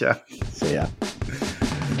 Gotcha. See ya.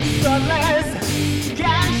 Less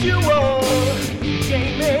casual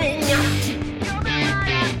gaming.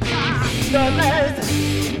 Less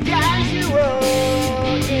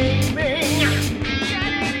casual gaming.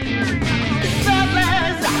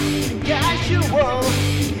 Less casual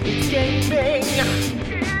gaming.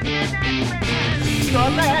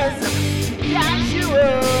 Less